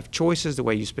and your life choices, the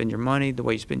way you spend your money, the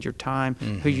way you spend your time,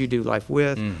 who you do life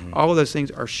with. All of those things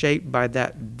are shaped by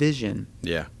that vision.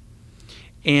 Yeah.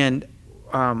 And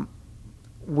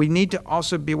we need to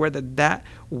also be aware that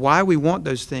why we want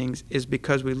those things is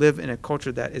because we live in a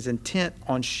culture that is intent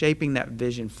on shaping that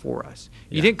vision for us.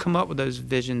 Yeah. You didn't come up with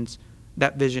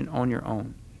that vision on your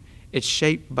own. It's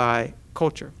shaped by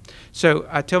culture. So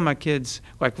I tell my kids,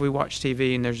 like, we watch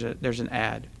TV and there's an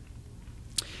ad,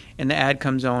 and the ad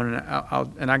comes on,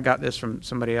 and I got this from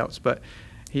somebody else, but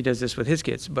he does this with his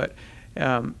kids. But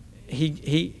I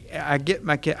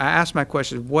ask my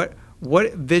question,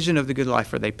 what vision of the good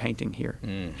life are they painting here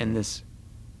in this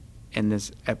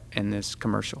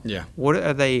commercial? Yeah. What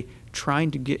are they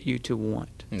trying to get you to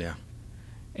want? Yeah.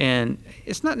 And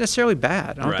it's not necessarily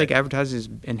bad. I don't Right. think advertising is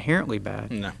inherently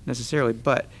bad No. necessarily,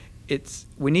 but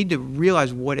we need to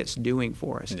realize what it's doing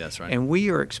for us. That's right. And we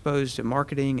are exposed to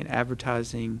marketing and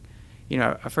advertising.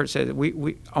 I've heard it said that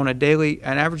we on an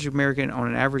average American on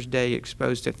an average day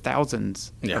exposed to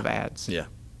thousands of ads. Yeah.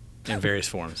 In various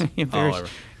forms. in all over.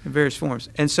 various forms.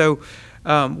 And so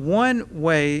one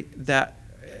way that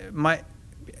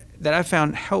I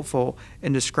found helpful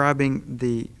in describing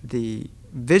the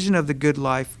vision of the good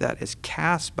life that is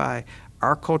cast by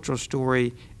our cultural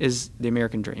story is the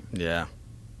American dream. Yeah.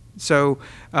 So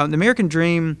the American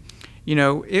dream,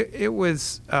 it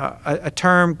was a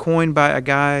term coined by a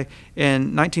guy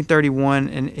in 1931,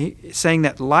 and saying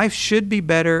that life should be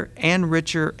better and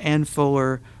richer and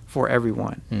fuller for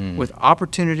everyone, with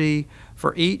opportunity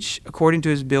for each according to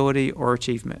his ability or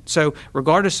achievement. So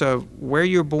regardless of where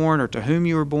you're born or to whom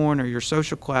you were born or your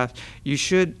social class, you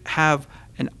should have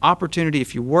an opportunity,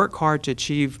 if you work hard, to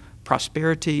achieve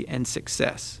prosperity and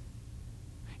success.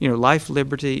 Life,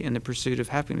 liberty, and the pursuit of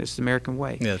happiness, the American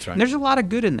way. Yeah, that's right. And there's a lot of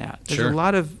good in that. There's Sure. a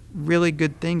lot of really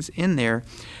good things in there,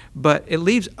 but it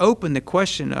leaves open the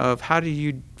question of how do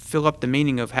you fill up the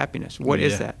meaning of happiness? What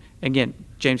is that? Again,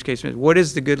 James K. Smith, what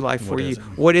is the good life for you?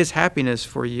 What is happiness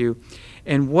for you?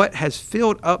 And what has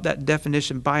filled up that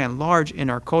definition by and large in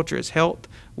our culture is health,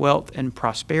 wealth, and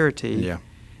prosperity. Yeah.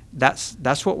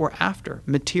 That's what we're after,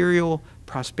 material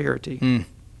prosperity.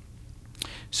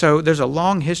 So there's a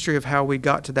long history of how we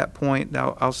got to that point.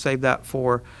 I'll save that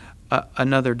for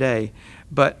another day.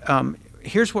 But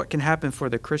here's what can happen for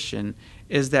the Christian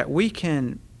is that we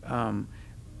can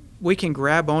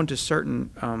grab onto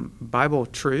certain Bible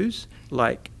truths,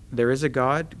 like there is a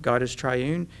God, God is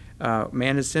triune,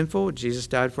 man is sinful, Jesus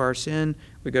died for our sin,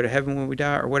 we go to heaven when we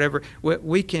die, or whatever.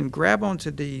 We can grab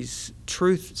onto these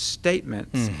truth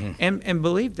statements and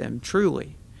believe them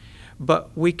truly.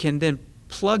 But we can then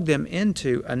plug them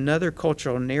into another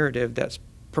cultural narrative that's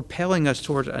propelling us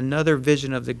towards another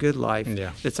vision of the good life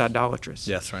that's idolatrous.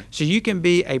 Yeah, that's right. So you can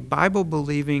be a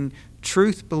Bible-believing,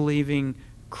 truth-believing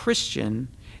Christian,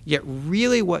 yet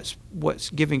really what's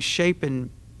giving shape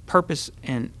and purpose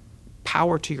and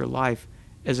power to your life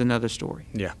is another story.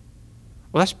 Yeah.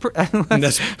 Well,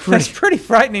 that's pretty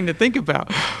frightening to think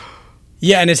about.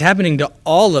 Yeah, and it's happening to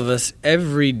all of us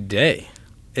every day.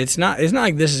 It's not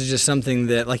like this is just something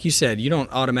that, like you said, you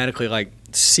don't automatically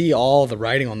see all the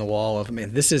writing on the wall of,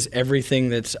 man, this is everything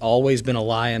that's always been a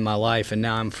lie in my life, and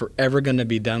now I'm forever going to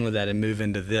be done with that and move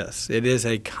into this. It is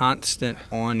a constant,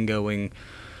 ongoing,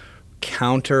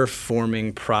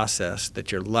 counter-forming process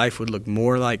that your life would look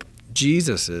more like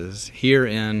Jesus's here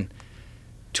in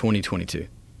 2022.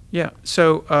 Yeah.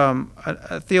 So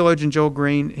a theologian, Joel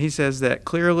Green, he says that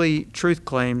clearly truth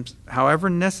claims, however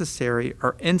necessary,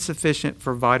 are insufficient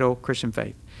for vital Christian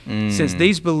faith. Since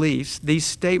these beliefs, these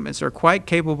statements are quite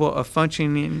capable of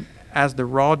functioning as the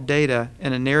raw data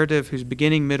in a narrative whose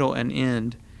beginning, middle, and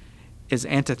end is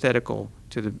antithetical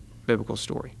to the biblical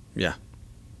story. Yeah.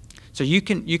 So you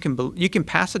can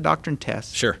pass a doctrine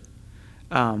test. Sure.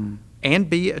 And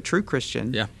be a true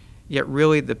Christian. Yeah. Yet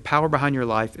really the power behind your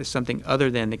life is something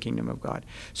other than the kingdom of God.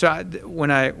 So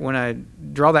when I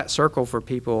draw that circle for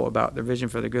people about their vision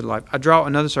for the good life, I draw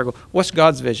another circle. What's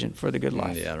God's vision for the good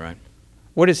life? Yeah, right.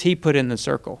 What does he put in the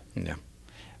circle? Yeah.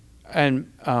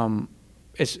 And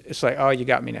it's like, oh, you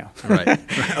got me now. Right.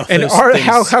 And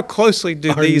how closely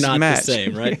do these not match? The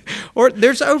same, right? Or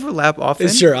there's overlap often.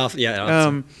 Sure.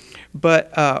 Yeah.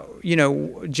 But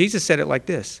Jesus said it like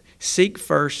this: seek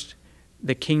first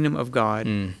the kingdom of God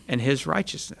and his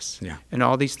righteousness. Yeah. And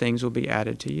all these things will be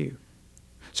added to you.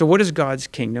 So what does God's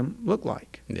kingdom look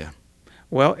like? Yeah.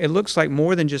 Well, it looks like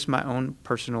more than just my own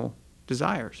personal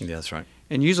desires. Yeah, that's right.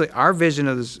 And usually our vision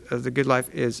of the good life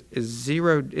is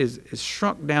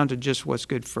shrunk down to just what's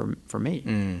good for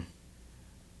me.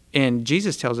 And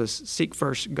Jesus tells us, seek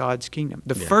first God's kingdom.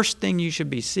 The first thing you should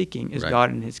be seeking is God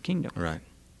and his kingdom. Right.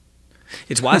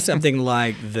 It's why something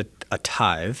like a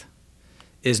tithe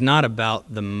is not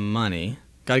about the money.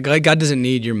 God doesn't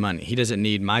need your money. He doesn't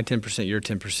need my 10%, your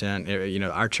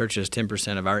 10%. Our church is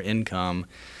 10% of our income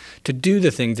to do the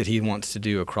things that he wants to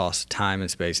do across time and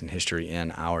space and history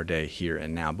in our day, here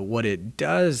and now. But what it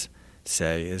does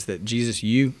say is that, Jesus,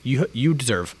 you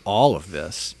deserve all of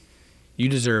this. You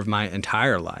deserve my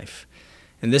entire life.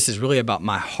 And this is really about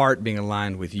my heart being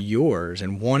aligned with yours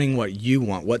and wanting what you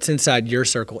want, what's inside your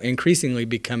circle, increasingly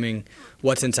becoming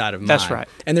what's inside of mine. That's right.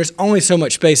 And there's only so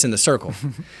much space in the circle.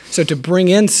 So to bring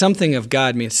in something of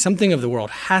God means something of the world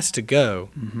has to go,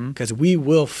 because we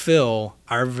will fill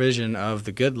our vision of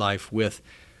the good life with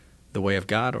the way of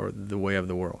God or the way of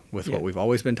the world, with what we've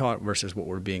always been taught versus what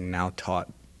we're being now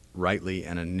taught rightly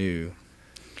and anew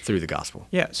through the gospel.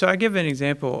 Yeah, so I give an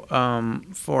example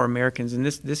for Americans, and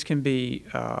this can be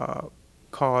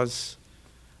cause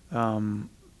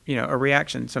a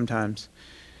reaction sometimes.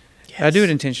 Yes. I do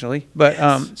it intentionally, but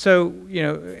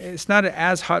it's not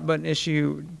as hot button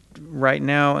issue right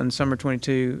now in summer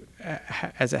 22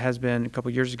 as it has been a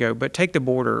couple years ago. But take the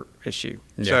border issue.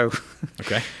 Yeah. So,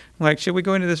 okay, like, should we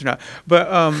go into this or not?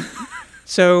 But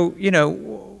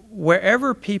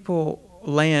wherever people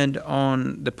land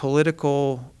on the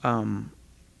political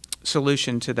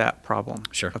solution to that problem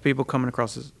of people coming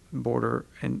across the border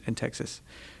in Texas.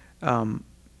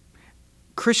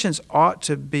 Christians ought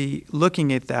to be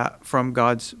looking at that from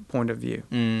God's point of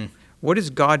view. What is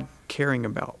God caring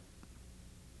about?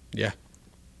 Yeah.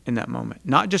 In that moment,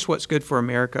 not just what's good for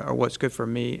America or what's good for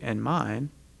me and mine,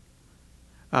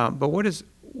 but what is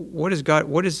God?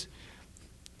 What is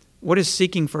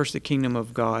seeking first the kingdom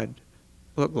of God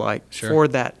look like for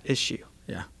that issue?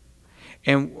 Yeah.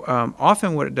 And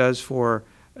often what it does for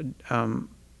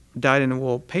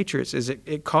dyed-in-the-wool patriots is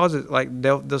it causes, like,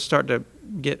 they'll start to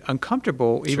get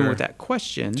uncomfortable even with that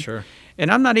question. Sure. And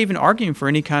I'm not even arguing for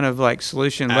any kind of like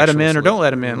solution, let them in or don't let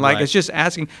them in. Like, it's just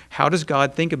asking, how does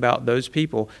God think about those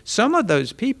people? Some of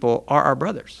those people are our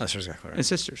brothers. That's exactly right. And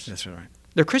sisters. That's right.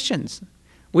 They're Christians.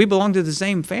 We belong to the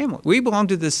same family. We belong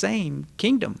to the same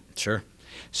kingdom. Sure.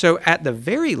 So at the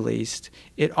very least,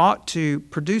 it ought to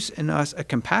produce in us a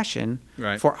compassion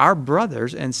for our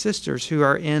brothers and sisters who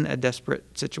are in a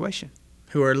desperate situation.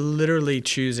 Who are literally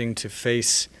choosing to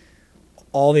face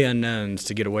all the unknowns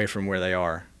to get away from where they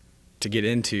are, to get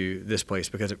into this place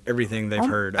because of everything they've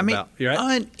heard about. You're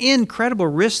right? An incredible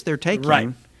risk they're taking. Right.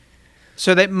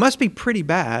 So that must be pretty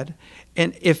bad.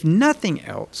 And if nothing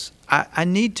else, I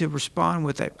need to respond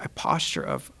with a posture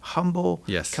of humble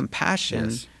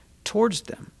compassion towards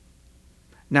them.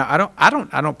 Now, I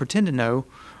don't pretend to know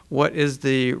what is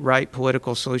the right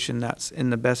political solution that's in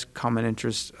the best common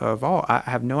interest of all. I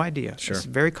have no idea. Sure. It's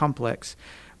very complex.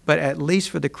 But at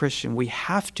least for the Christian, we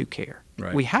have to care.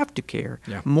 Right. We have to care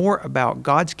more about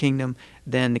God's kingdom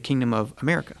than the kingdom of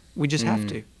America. We just have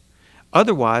to.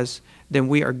 Otherwise, then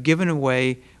we are giving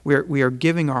away, we are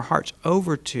giving our hearts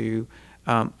over to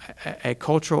a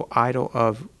cultural idol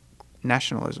of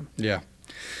nationalism. Yeah.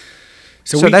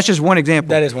 So that's just one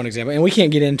example. That is one example. And we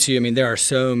can't get into, there are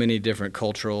so many different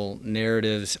cultural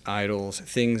narratives, idols,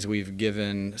 things we've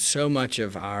given so much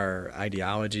of our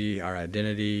ideology, our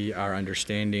identity, our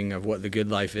understanding of what the good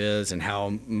life is, and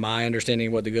how my understanding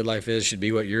of what the good life is should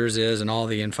be what yours is, and all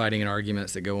the infighting and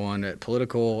arguments that go on at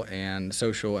political and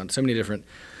social and so many different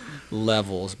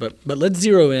levels. But let's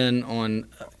zero in on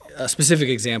a specific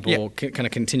example, kind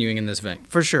of continuing in this vein.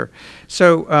 For sure.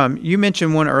 So you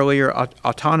mentioned one earlier,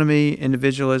 autonomy,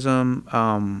 individualism,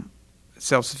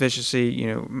 self-sufficiency,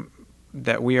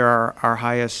 that we are our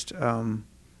highest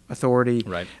authority.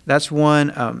 Right. That's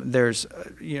one. There's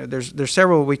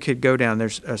several we could go down.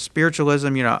 There's spiritualism,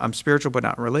 I'm spiritual but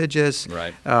not religious.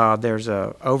 Right. There's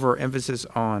a overemphasis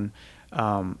on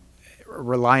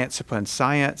reliance upon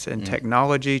science and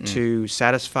technology to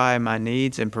satisfy my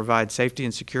needs and provide safety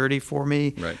and security for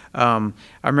me. Right. I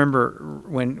remember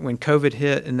when COVID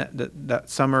hit in that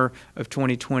summer of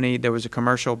 2020, there was a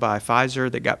commercial by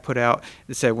Pfizer that got put out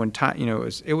that said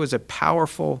it was a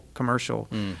powerful commercial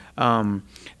that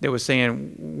was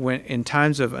saying when in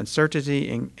times of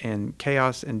uncertainty and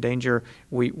chaos and danger,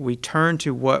 we turn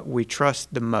to what we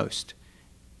trust the most,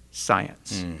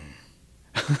 science.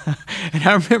 And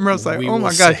I remember I was like, We oh will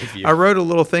my God. save you. I wrote a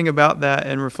little thing about that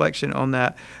and reflection on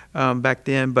that back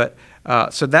then. But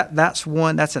so that's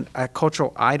one, that's a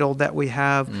cultural idol that we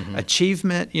have.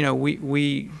 Achievement,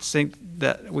 we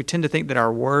tend to think that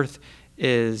our worth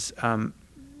is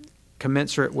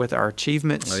commensurate with our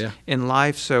achievements in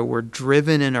life. So we're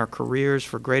driven in our careers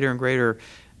for greater and greater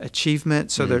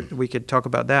achievement, so that we could talk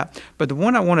about that. But the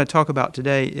one I want to talk about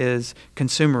today is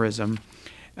consumerism,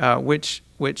 which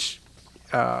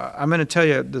I'm going to tell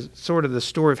you the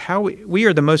story of how we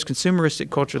are the most consumeristic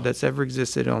culture that's ever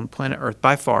existed on planet Earth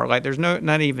by far. Like there's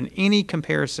not even any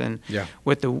comparison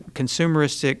with the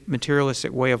consumeristic,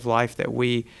 materialistic way of life that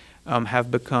we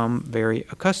have become very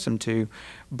accustomed to.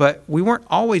 But we weren't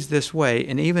always this way,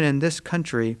 and even in this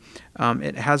country,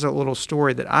 it has a little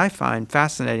story that I find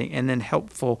fascinating and then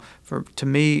helpful to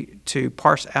me to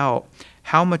parse out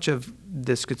how much of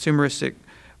this consumeristic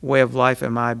way of life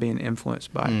am I being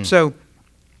influenced by. So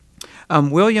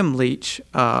William Leach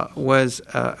was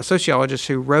a sociologist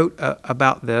who wrote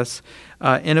about this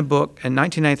in a book in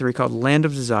 1993 called Land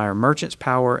of Desire, Merchants'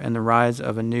 Power and the Rise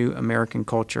of a New American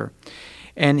Culture.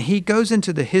 And he goes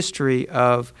into the history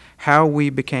of how we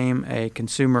became a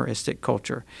consumeristic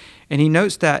culture. And he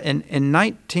notes that in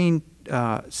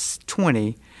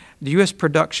 1920, the U.S.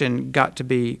 production got to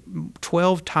be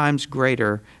 12 times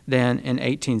greater than in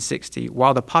 1860,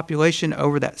 while the population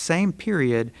over that same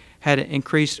period had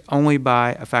increased only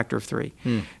by a factor of 3.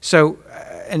 So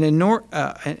an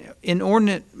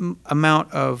inordinate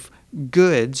amount of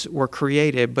goods were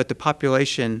created, but the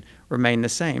population remained the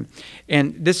same.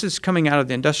 And this is coming out of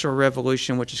the Industrial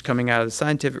Revolution, which is coming out of the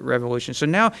Scientific Revolution. So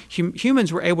now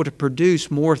humans were able to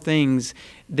produce more things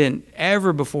than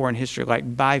ever before in history,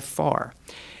 like by far.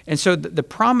 And so the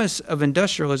promise of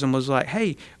industrialism was like,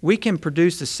 hey, we can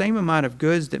produce the same amount of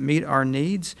goods that meet our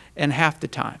needs in half the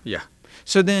time. Yeah.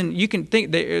 So then you can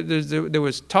think there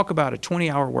was talk about a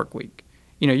 20-hour work week.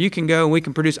 You can go and we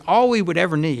can produce all we would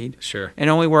ever need and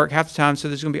only work half the time. So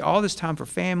there's going to be all this time for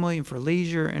family and for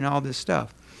leisure and all this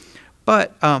stuff.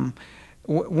 But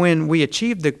when we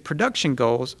achieved the production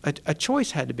goals, a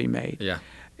choice had to be made. Yeah.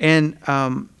 And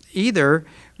either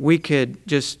we could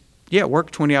just, work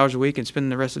 20 hours a week and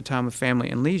spend the rest of the time with family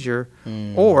and leisure,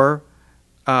 or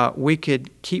we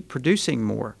could keep producing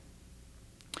more.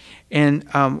 And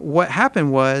what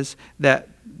happened was that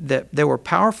there were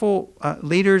powerful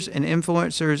leaders and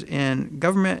influencers in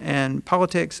government and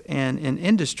politics and in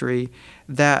industry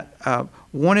that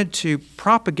wanted to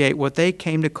propagate what they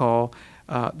came to call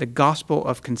the gospel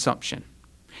of consumption.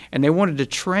 And they wanted to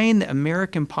train the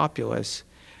American populace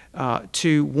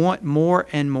to want more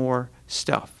and more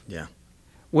stuff. Yeah.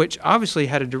 Which obviously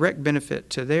had a direct benefit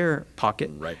to their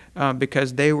pocket,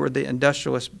 because they were the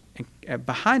industrialists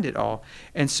behind it all.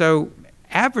 And so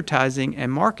advertising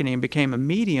and marketing became a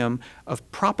medium of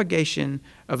propagation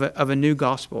of a new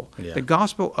gospel. Yeah. The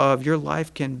gospel of your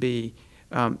life can be,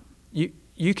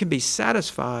 you can be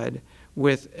satisfied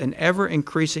with an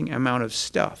ever-increasing amount of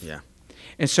stuff. Yeah.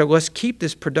 And so let's keep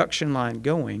this production line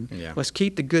going. Yeah. Let's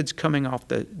keep the goods coming off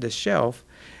the shelf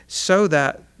so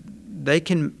that they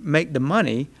can make the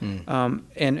money and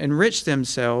enrich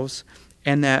themselves,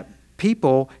 and that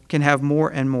people can have more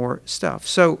and more stuff.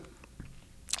 So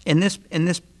in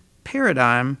this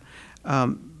paradigm,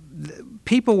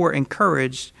 people were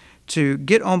encouraged to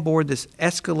get on board this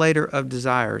escalator of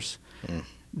desires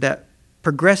that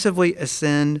progressively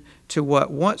ascend to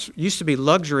what once used to be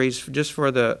luxuries just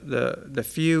for the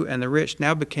few and the rich,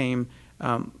 now became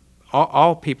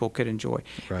all people could enjoy.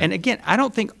 Right. And again, I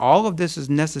don't think all of this is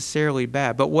necessarily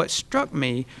bad, but what struck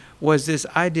me was this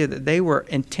idea that they were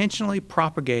intentionally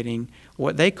propagating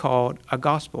what they called a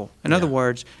gospel. In other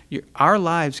words, our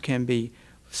lives can be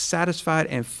satisfied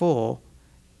and full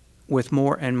with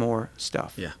more and more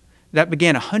stuff. Yeah. That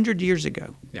began 100 years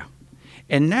ago. Yeah.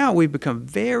 And now we've become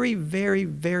very, very,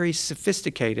 very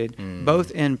sophisticated,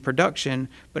 both in production,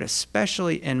 but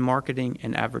especially in marketing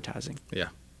and advertising. Yeah.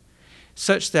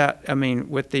 Such that,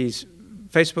 with these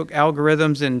Facebook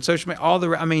algorithms and social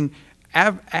media,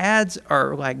 ads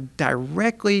are like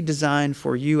directly designed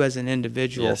for you as an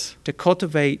individual to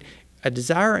cultivate a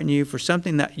desire in you for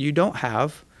something that you don't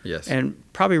have and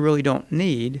probably really don't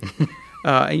need.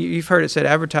 You've heard it said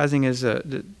advertising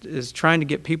is trying to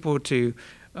get people to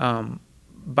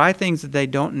buy things that they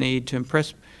don't need to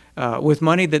impress with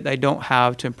money that they don't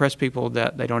have to impress people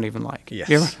that they don't even like.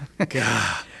 Yes.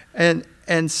 God.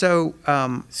 And so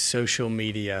social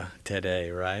media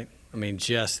today, right?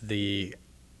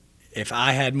 If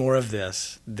I had more of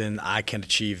this, then I can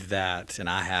achieve that, and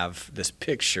I have this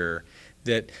picture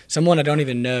that someone I don't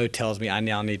even know tells me I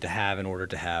now need to have in order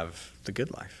to have the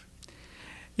good life.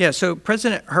 Yeah, so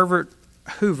President Herbert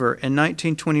Hoover in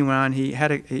 1921,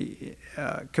 he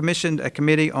commissioned a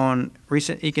committee on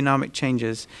recent economic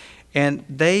changes, and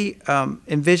they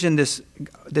envisioned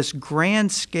this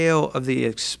grand scale of the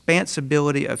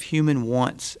expansibility of human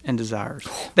wants and desires.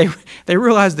 They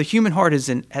realized the human heart is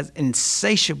an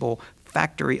insatiable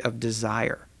factory of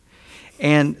desire.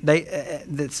 And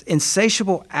this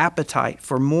insatiable appetite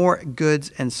for more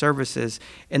goods and services,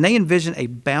 and they envision a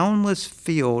boundless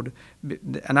field.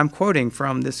 And I'm quoting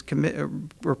from this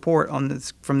report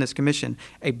from this commission: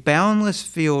 a boundless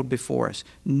field before us,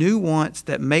 new wants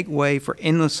that make way for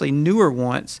endlessly newer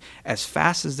wants as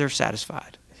fast as they're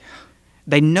satisfied.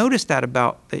 They noticed that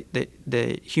about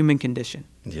the human condition,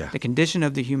 the condition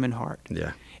of the human heart,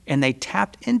 and they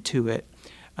tapped into it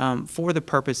for the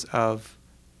purpose of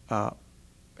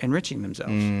enriching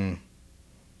themselves.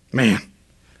 Man.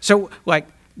 So, like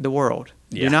the world,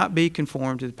 Yeah. do not be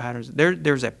conformed to the patterns.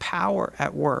 There's a power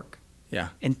at work, Yeah.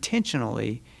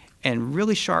 intentionally, and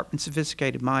really sharp and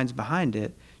sophisticated minds behind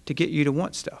it to get you to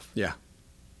want stuff. Yeah.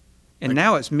 And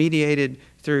now it's mediated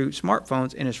through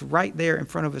smartphones, and it's right there in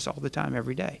front of us all the time,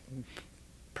 every day.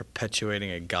 Perpetuating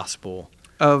a gospel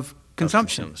Of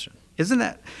consumption. Isn't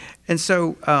that? And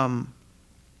so,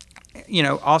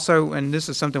 also, and this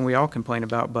is something we all complain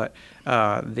about, but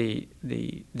the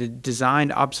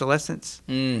designed obsolescence,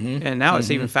 and now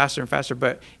it's even faster and faster.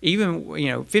 But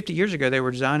even 50 years ago, they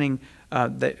were designing.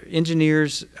 The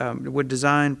engineers would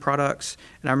design products,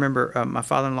 and I remember my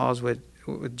father-in-law's with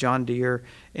John Deere,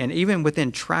 and even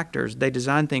within tractors, they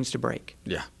designed things to break.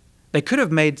 Yeah. They could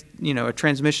have made, a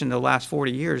transmission to last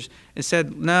 40 years and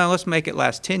said, no, let's make it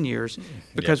last 10 years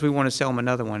because we want to sell them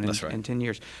another one in 10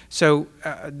 years. So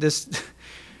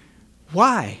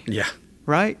why? Yeah.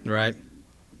 Right? Right.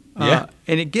 Yeah.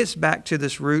 And it gets back to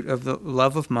this root of the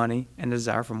love of money and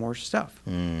desire for more stuff.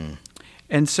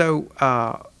 And so,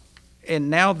 and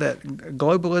now that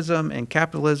globalism and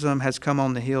capitalism has come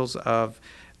on the heels of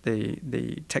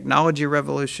the technology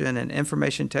revolution and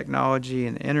information technology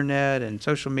and the internet and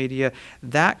social media,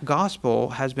 that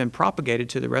gospel has been propagated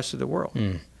to the rest of the world.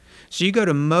 So you go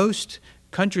to most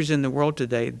countries in the world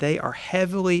today, they are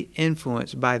heavily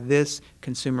influenced by this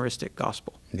consumeristic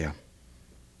gospel. Yeah.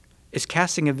 It's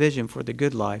casting a vision for the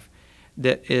good life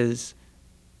that is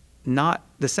not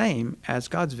the same as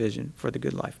God's vision for the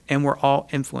good life. And we're all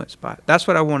influenced by it. That's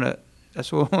what I want to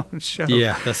show.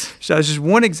 Yeah. So it's just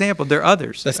one example. There are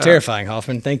others. That's terrifying,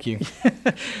 Hoffman. Thank you.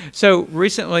 So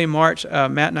recently in March,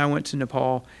 Matt and I went to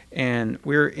Nepal, and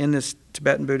we're in this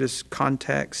Tibetan Buddhist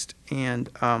context, and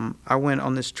I went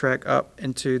on this trek up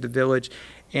into the village,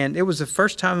 and it was the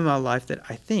first time in my life that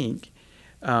I think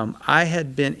I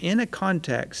had been in a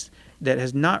context that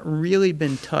has not really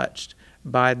been touched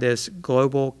by this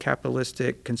global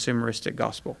capitalistic consumeristic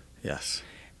gospel. Yes.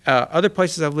 Other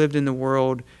places I've lived in the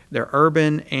world, they're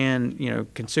urban, and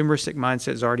consumeristic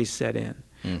mindset is already set in.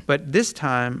 But this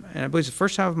time, and I believe it's the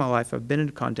first time of my life, I've been in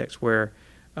a context where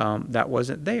that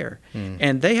wasn't there.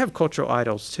 And they have cultural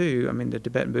idols too. I mean, the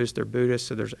Tibetan Buddhists, they're Buddhists,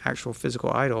 so there's actual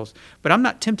physical idols. But I'm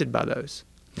not tempted by those.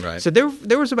 Right. So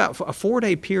there was about a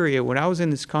 4-day period when I was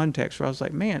in this context where I was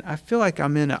like, man, I feel like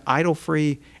I'm in an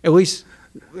idol-free, at least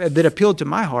that appealed to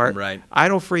my heart,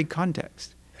 idol-free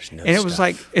context. There's no and it was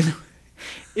like,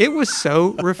 it was so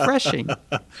refreshing.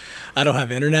 I don't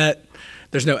have internet.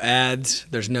 There's no ads.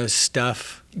 There's no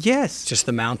stuff. Yes. Just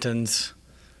the mountains.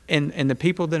 And the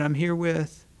people that I'm here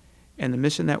with and the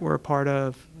mission that we're a part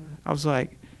of, I was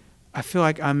like, I feel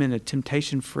like I'm in a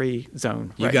temptation-free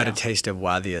zone. You got a taste of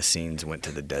why the Essenes went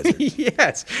to the desert.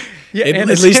 Yes. Yeah,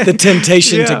 at least the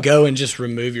temptation to go and just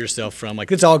remove yourself from,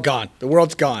 like, it's all gone. The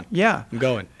world's gone. Yeah. I'm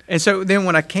going. And so then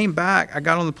when I came back, I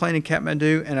got on the plane in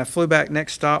Kathmandu, and I flew back.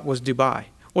 Next stop was Dubai.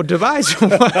 Well, Dubai's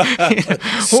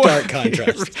stark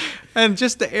contrast. And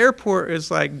just the airport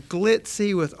is like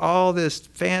glitzy with all this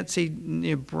fancy,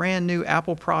 brand new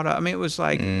Apple product. I mean, it was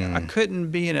like I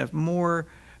couldn't be in a more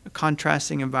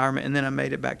contrasting environment. And then I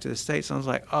made it back to the States, and I was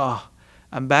like, oh,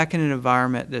 I'm back in an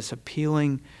environment that's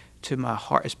appealing to my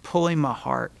heart. It's pulling my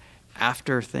heart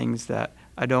after things that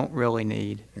I don't really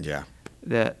need. Yeah.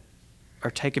 That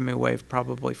are taking me away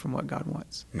probably from what God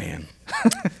wants. Man.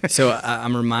 So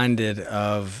I'm reminded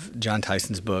of John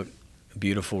Tyson's book,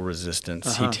 Beautiful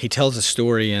Resistance. He tells a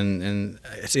story, and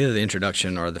it's either the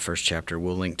introduction or the first chapter.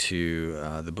 We'll link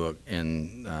to the book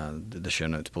in the show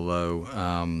notes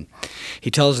below.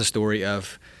 He tells a story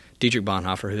of Dietrich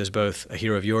Bonhoeffer, who is both a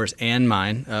hero of yours and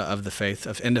mine, of the faith,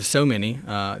 and of so many,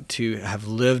 to have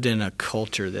lived in a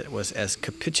culture that was as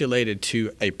capitulated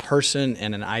to a person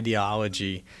and an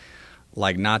ideology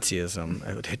like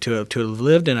Nazism, to have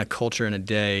lived in a culture in a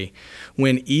day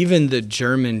when even the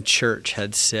German church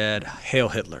had said, "Hail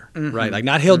Hitler," right? Like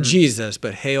not "Hail Jesus,"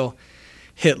 but "Hail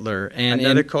Hitler." And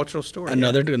Another cultural story.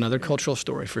 Another cultural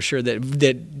story for sure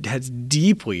that has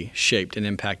deeply shaped and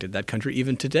impacted that country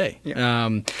even today.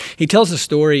 Yeah. He tells the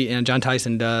story, and John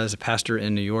Tyson does, a pastor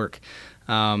in New York,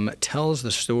 tells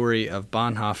the story of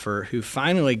Bonhoeffer, who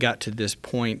finally got to this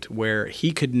point where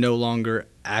he could no longer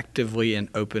actively and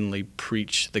openly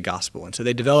preach the gospel. And so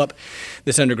they develop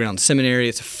this underground seminary.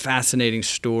 It's a fascinating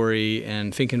story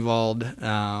in Finkenwald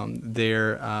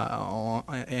there.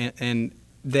 And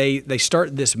they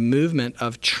start this movement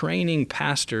of training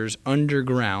pastors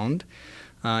underground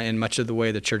in much of the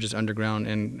way the church is underground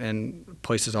in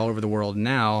places all over the world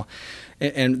now.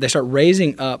 And they start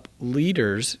raising up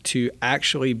leaders to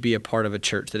actually be a part of a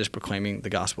church that is proclaiming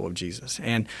the gospel of Jesus.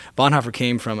 And Bonhoeffer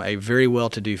came from a very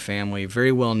well-to-do family,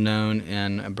 very well known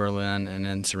in Berlin and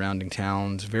in surrounding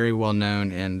towns, very well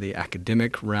known in the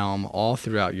academic realm all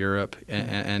throughout Europe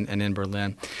and in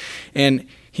Berlin. And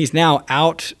he's now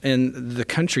out in the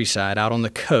countryside, out on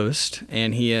the coast,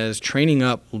 and he is training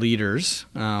up leaders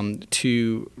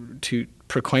to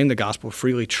proclaim the gospel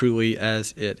freely, truly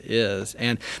as it is.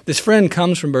 And this friend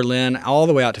comes from Berlin all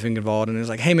the way out to Finkenwald and is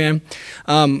like, "Hey man,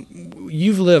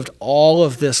 you've lived all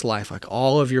of this life, like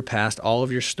all of your past, all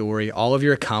of your story, all of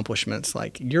your accomplishments,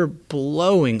 like you're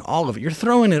blowing all of it. You're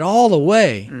throwing it all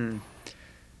away.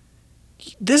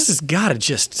 This has got to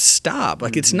just stop.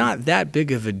 Like it's not that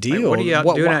big of a deal. Like, what are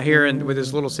you doing out here with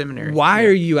this little seminary? Why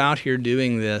are you out here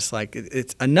doing this? Like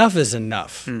it's enough is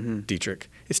enough, Dietrich.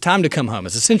 It's time to come home."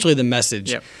 It's essentially the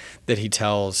message that he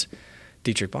tells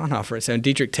Dietrich Bonhoeffer. So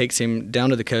Dietrich takes him down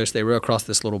to the coast. They row across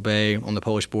this little bay on the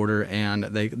Polish border, and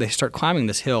they start climbing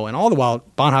this hill. And all the while,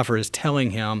 Bonhoeffer is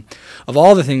telling him of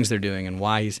all the things they're doing and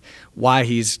why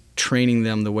he's training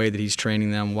them the way that he's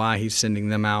training them, why he's sending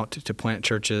them out to plant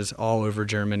churches all over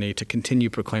Germany to continue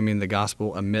proclaiming the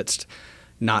gospel amidst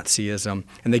Nazism.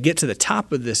 And they get to the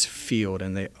top of this field,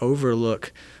 and they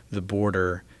overlook the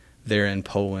border there in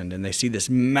Poland, and they see this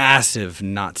massive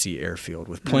Nazi airfield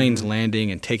with planes landing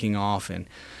and taking off, and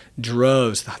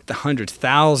droves, the hundreds,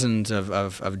 thousands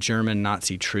of German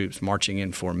Nazi troops marching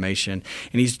in formation.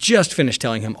 And he's just finished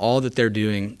telling him all that they're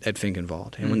doing at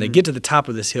Finkenwald. And when they get to the top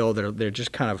of this hill, they're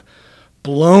just kind of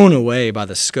blown away by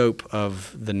the scope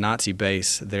of the Nazi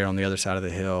base there on the other side of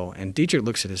the hill. And Dietrich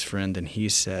looks at his friend and he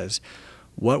says,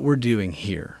 "What we're doing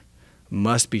here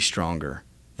must be stronger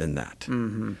than that.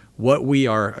 What we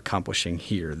are accomplishing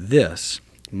here, this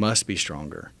must be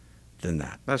stronger than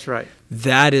that." That's right.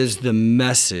 That is the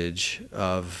message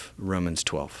of Romans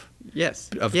 12. Yes.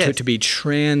 To be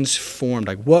transformed,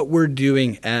 like what we're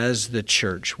doing as the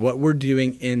church, what we're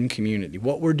doing in community,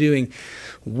 what we're doing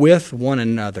with one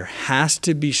another has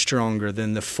to be stronger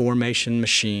than the formation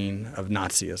machine of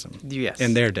Nazism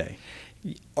in their day.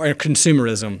 Or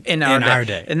consumerism in our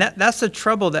day. And that's the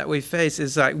trouble that we face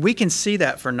is like we can see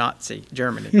that for Nazi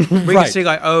Germany. We can see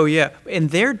like, oh yeah. In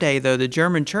their day though, the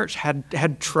German church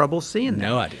had trouble seeing that.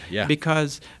 No idea, yeah.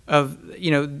 Because of,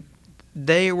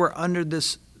 they were under the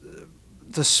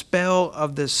spell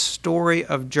of this story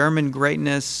of German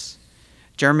greatness.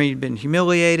 Germany had been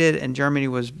humiliated and Germany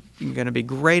was going to be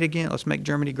great again. Let's make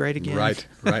Germany great again. Right.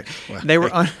 Well,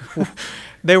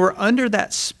 They were under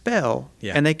that spell,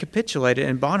 and they capitulated.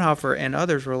 And Bonhoeffer and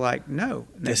others were like, "No,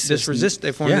 They formed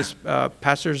this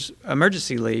pastors'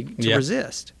 emergency league to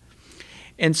resist.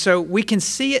 And so we can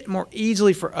see it more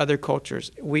easily for other cultures.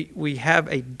 We have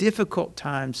a difficult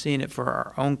time seeing it for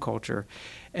our own culture,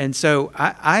 and so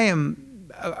I am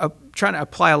trying to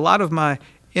apply a lot of my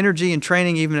energy and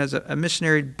training, even as a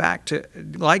missionary, back to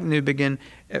like Newbegin,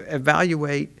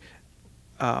 evaluate.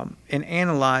 And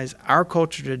analyze our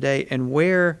culture today and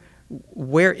where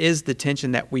is the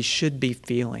tension that we should be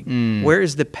feeling? Where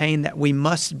is the pain that we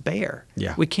must bear?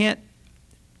 Yeah. We can't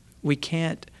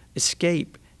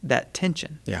escape that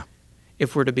tension. Yeah.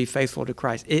 If we're to be faithful to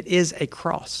Christ. It is a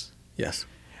cross. Yes.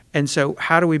 And so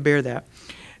how do we bear that?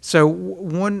 So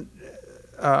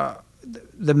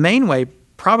the main way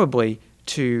probably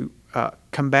to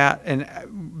combat and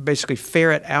basically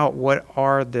ferret out what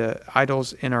are the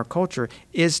idols in our culture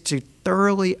is to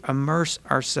thoroughly immerse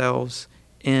ourselves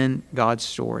in God's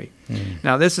story.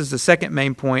 Now, this is the second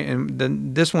main point,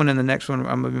 and this one and the next one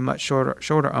I'm going to be much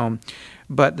shorter on.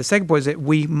 But the second point is that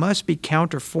we must be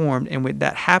counterformed, and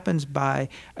that happens by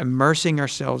immersing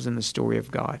ourselves in the story of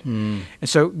God. And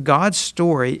so God's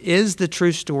story is the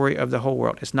true story of the whole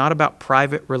world. It's not about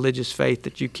private religious faith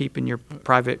that you keep in your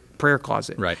private prayer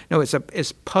closet. Right. No,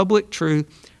 it's public truth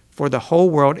for the whole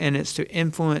world, and it's to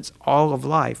influence all of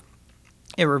life.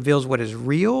 It reveals what is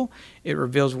real. It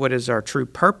reveals what is our true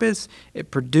purpose.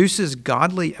 It produces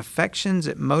godly affections.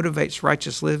 It motivates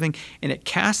righteous living. And it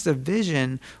casts a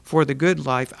vision for the good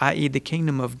life, i.e. the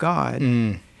kingdom of God,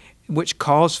 which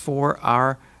calls for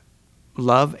our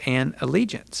love and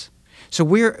allegiance. So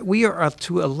we are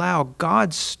to allow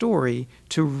God's story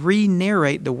to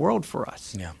re-narrate the world for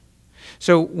us. Yeah.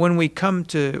 So when we come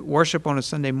to worship on a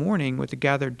Sunday morning with the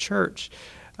gathered church,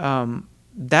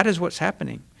 that is what's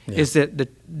happening. Yeah. Is that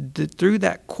through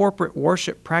that corporate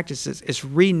worship practices, it's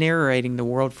re-narrating the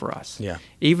world for us. Yeah.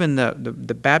 Even the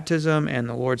baptism and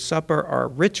the Lord's Supper are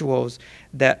rituals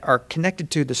that are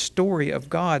connected to the story of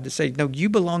God to say, no, you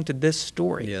belong to this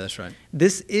story. Yeah, that's right.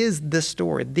 This is the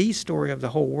story of the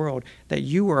whole world that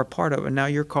you are a part of, and now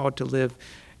you're called to live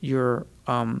your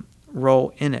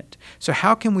role in it. So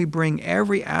how can we bring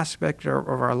every aspect of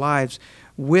our lives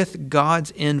with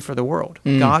God's end for the world,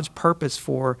 God's purpose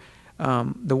for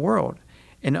the world,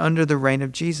 and under the reign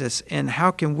of Jesus? And how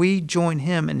can we join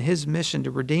him in his mission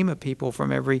to redeem a people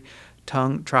from every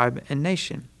tongue, tribe, and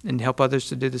nation, and help others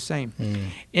to do the same?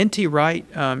 N.T. Wright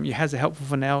has a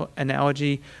helpful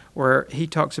analogy where he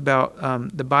talks about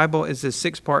the Bible is a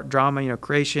 6-part drama,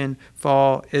 creation,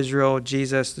 fall, Israel,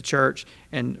 Jesus, the church,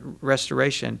 and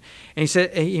restoration. And he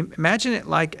said, imagine it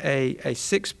like a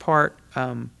 6-part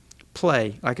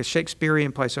play, like a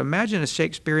Shakespearean play. So imagine a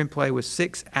Shakespearean play with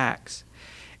 6 acts,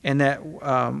 and that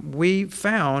we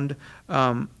found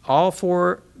all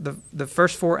 4, the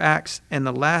first 4 acts and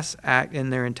the last act in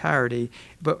their entirety,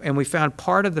 and we found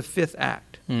part of the 5th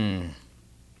act.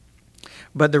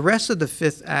 But the rest of the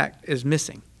 5th act is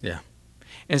missing. Yeah.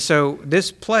 And so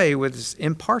this play, with this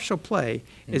impartial play,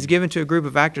 is given to a group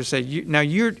of actors. Say,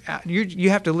 you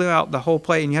have to live out the whole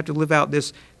play, and you have to live out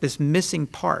this missing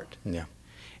part. Yeah.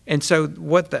 And so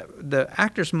what the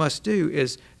actors must do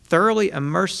is thoroughly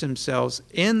immerse themselves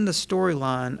in the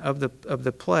storyline of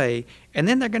the play, and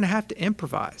then they're going to have to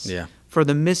improvise for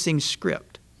the missing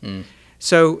script.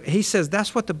 So he says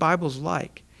that's what the Bible's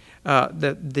like.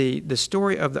 The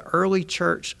story of the early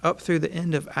church up through the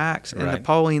end of Acts and the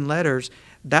Pauline letters,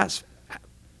 that's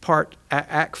part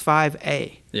Act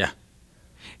 5A. Yeah.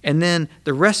 And then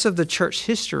the rest of the church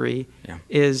history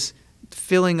is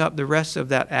filling up the rest of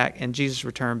that act, and Jesus'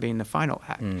 return being the final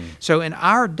act. So in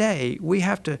our day, we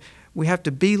have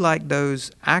to be like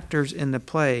those actors in the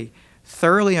play,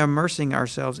 thoroughly immersing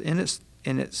ourselves in its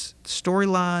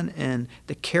storyline and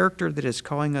the character that is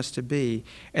calling us to be,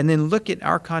 and then look at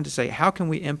our content and say, how can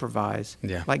we improvise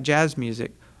like jazz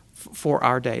music for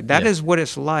our day? That is what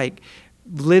it's like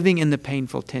living in the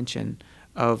painful tension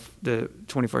of the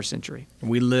 21st century.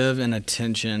 We live in a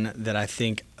tension that I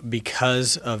think,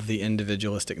 because of the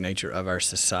individualistic nature of our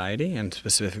society, and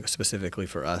specifically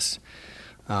for us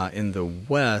in the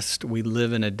West, we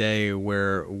live in a day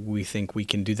where we think we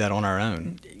can do that on our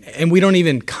own. And we don't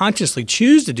even consciously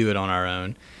choose to do it on our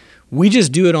own. We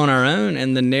just do it on our own,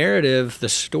 and the narrative, the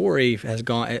story has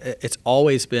gone, it's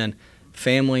always been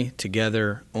family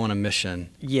together on a mission.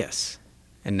 Yes.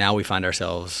 And now we find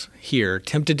ourselves here,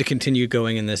 tempted to continue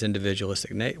going in this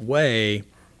individualistic way,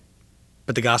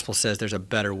 but the gospel says there's a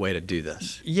better way to do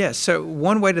this. Yes. So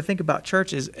one way to think about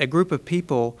church is a group of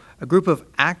people, a group of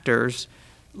actors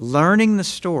learning the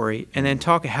story and then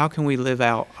talking, how can we live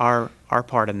out our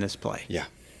part in this play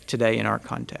today in our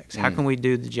context? How can we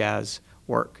do the jazz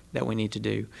work that we need to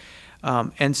do?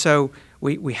 And so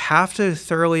we have to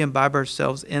thoroughly imbibe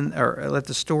ourselves in, or let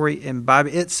the story imbibe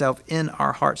itself in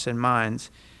our hearts and minds,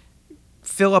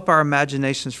 fill up our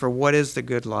imaginations for what is the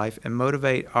good life, and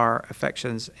motivate our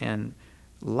affections and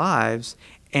lives,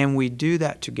 and we do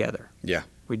that together. Yeah.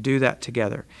 We do that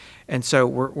together. And so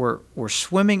we're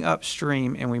swimming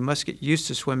upstream, and we must get used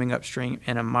to swimming upstream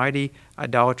in a mighty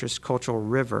idolatrous cultural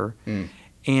river.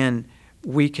 And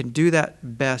we can do that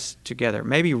best together.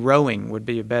 Maybe rowing would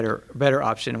be a better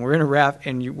option. We're in a raft,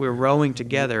 and we're rowing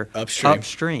together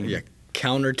upstream. Yeah,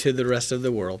 counter to the rest of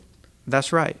the world.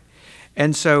 That's right.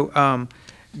 And so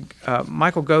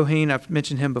Michael Goheen, I've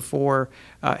mentioned him before.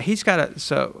 He's got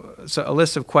a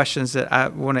list of questions that I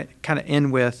want to kind of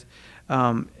end with.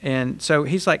 And so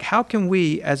he's like, how can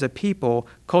we as a people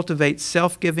cultivate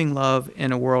self-giving love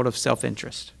in a world of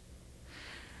self-interest?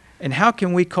 And how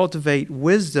can we cultivate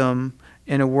wisdom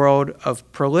in a world of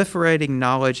proliferating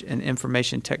knowledge and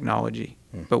information technology,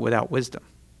 but without wisdom?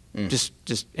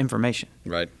 Just information.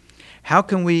 Right. How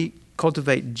can we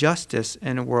cultivate justice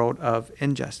in a world of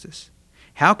injustice?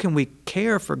 How can we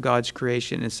care for God's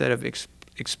creation instead of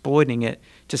exploiting it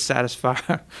to satisfy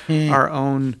our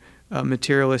own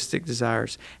materialistic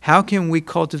desires? How can we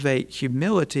cultivate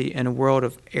humility in a world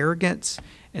of arrogance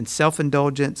and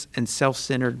self-indulgence and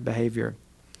self-centered behavior?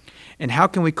 And how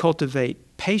can we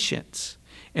cultivate patience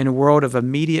in a world of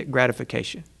immediate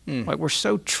gratification? Like, we're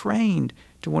so trained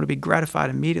to want to be gratified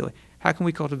immediately. How can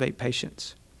we cultivate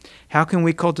patience? How can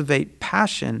we cultivate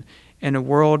passion in a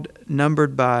world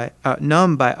numbed by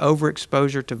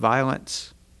overexposure to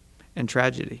violence and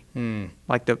tragedy,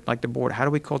 like the border? How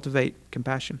do we cultivate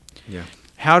compassion? Yeah.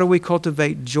 How do we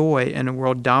cultivate joy in a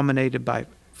world dominated by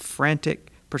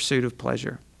frantic pursuit of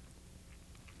pleasure?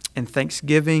 And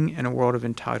thanksgiving in a world of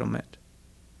entitlement.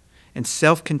 And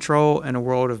self-control in a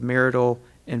world of marital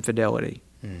infidelity.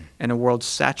 In a world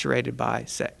saturated by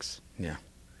sex. Yeah.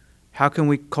 How can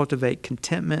we cultivate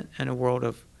contentment in a world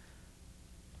of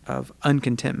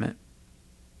uncontentment?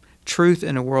 Truth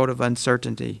in a world of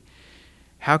uncertainty.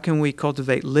 How can we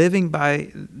cultivate living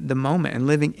by the moment and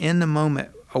living in the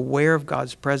moment, aware of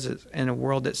God's presence in a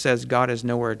world that says God is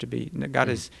nowhere to be. God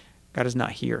is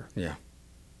not here. Yeah.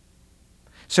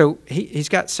 So he's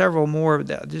got several more of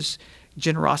that, just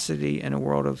generosity in a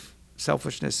world of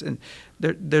selfishness. And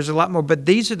there's a lot more. But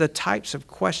these are the types of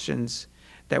questions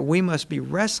that we must be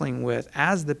wrestling with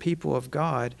as the people of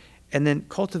God, and then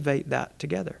cultivate that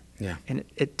together. Yeah. And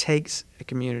it takes a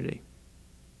community.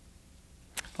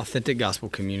 Authentic gospel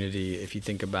community, if you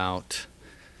think about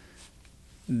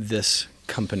this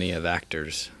company of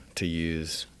actors, to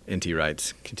use N.T.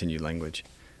 Wright's continued language,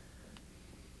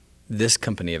 this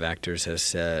company of actors has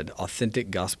said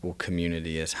authentic gospel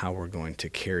community is how we're going to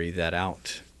carry that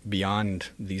out beyond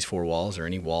these four walls or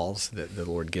any walls that the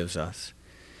Lord gives us.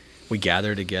 We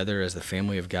gather together as the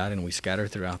family of God, and we scatter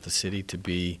throughout the city to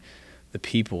be the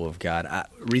people of God.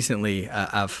 Recently,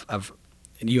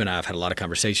 you and I have had a lot of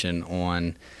conversation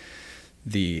on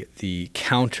the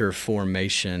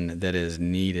counter-formation that is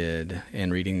needed,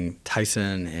 and reading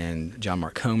Tyson and John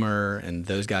Mark Comer and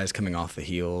those guys coming off the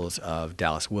heels of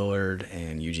Dallas Willard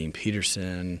and Eugene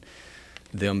Peterson,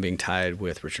 them being tied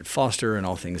with Richard Foster and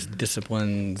all things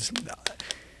disciplines.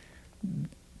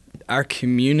 Our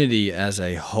community as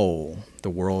a whole, the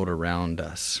world around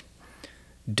us,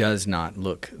 does not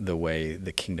look the way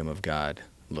the kingdom of God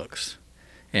looks.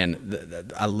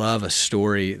 And I love a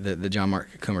story that John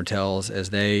Mark Comer tells as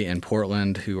they in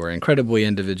Portland, who are incredibly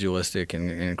individualistic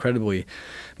and incredibly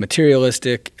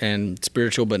materialistic and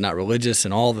spiritual but not religious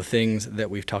and all the things that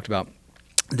we've talked about,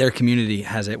 their community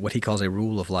has what he calls a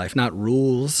rule of life, not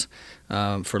rules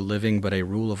for living, but a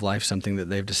rule of life, something that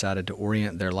they've decided to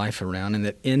orient their life around, and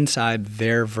that inside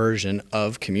their version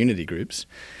of community groups,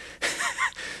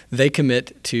 they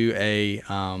commit to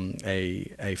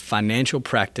a financial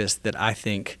practice that I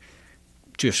think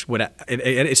just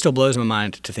it still blows my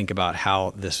mind to think about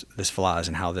how this flies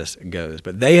and how this goes.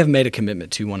 But they have made a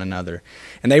commitment to one another,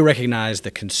 and they recognize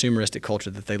the consumeristic culture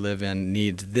that they live in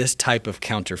needs this type of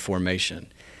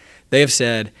counter-formation. They have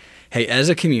said, hey, as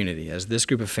a community, as this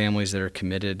group of families that are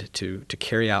committed to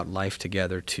carry out life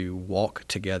together, to walk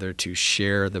together, to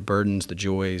share the burdens, the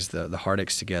joys, the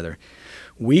heartaches together,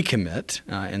 we commit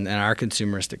in our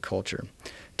consumeristic culture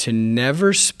to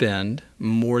never spend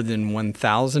more than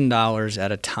 $1,000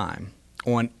 at a time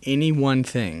on any one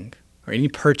thing or any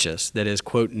purchase that is,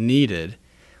 quote, needed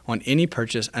on any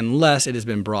purchase unless it has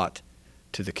been brought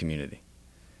to the community.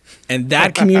 And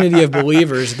that community of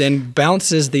believers then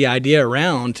bounces the idea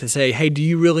around to say, hey, do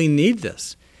you really need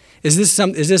this? Did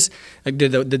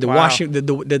the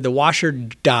washer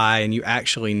die and you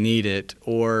actually need it,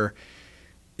 or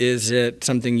is it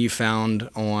something you found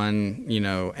on,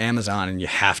 Amazon and you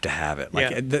have to have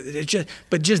it?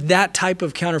 Just that type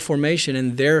of counterformation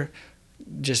in their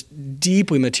just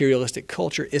deeply materialistic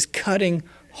culture is cutting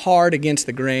hard against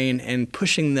the grain and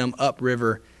pushing them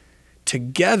upriver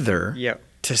together. Yep.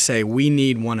 To say we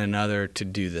need one another to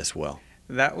do this well.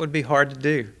 That would be hard to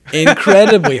do.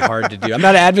 Incredibly hard to do. I'm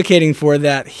not advocating for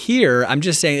that here. I'm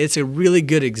just saying it's a really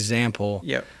good example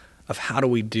of how do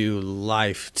we do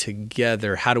life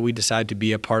together. How do we decide to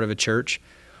be a part of a church,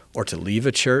 or to leave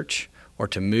a church, or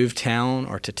to move town,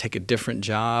 or to take a different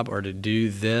job, or to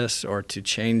do this, or to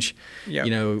change,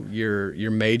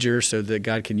 your major so that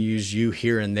God can use you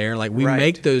here and there. Like we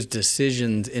make those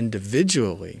decisions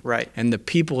individually, and the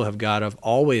people of God have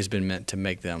always been meant to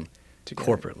make them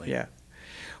corporately. Yeah.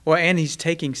 Well, and he's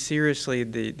taking seriously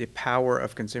the power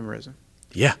of consumerism.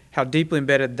 Yeah. How deeply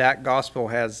embedded that gospel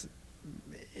has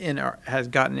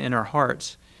gotten in our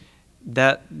hearts.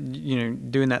 That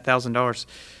doing that $1,000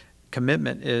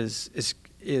 commitment is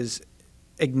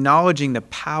acknowledging the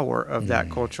power of that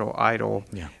cultural idol,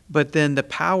 but then the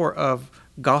power of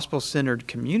gospel-centered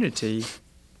community,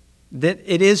 that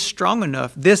it is strong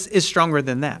enough. This is stronger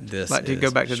than that. To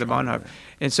go back to the Bonhoeffer.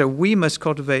 And so we must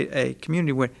cultivate a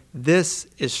community where this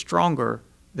is stronger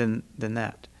than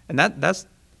that. And that's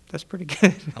That's pretty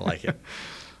good. I like it.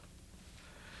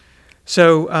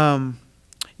 So,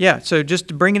 so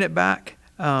just bringing it back,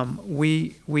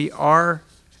 we are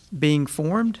being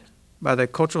formed by the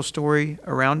cultural story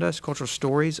around us, cultural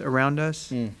stories around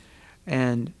us,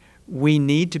 and we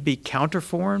need to be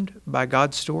counterformed by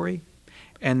God's story,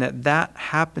 and that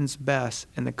happens best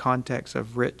in the context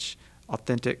of rich,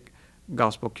 authentic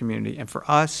gospel community. And for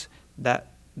us,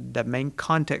 the main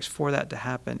context for that to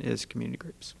happen is community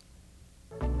groups.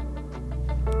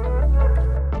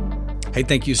 Hey,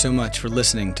 thank you so much for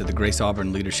listening to the Grace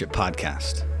Auburn Leadership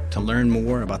Podcast. To learn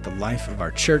more about the life of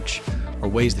our church or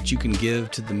ways that you can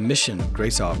give to the mission of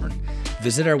Grace Auburn,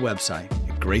 visit our website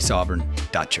at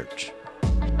graceauburn.church.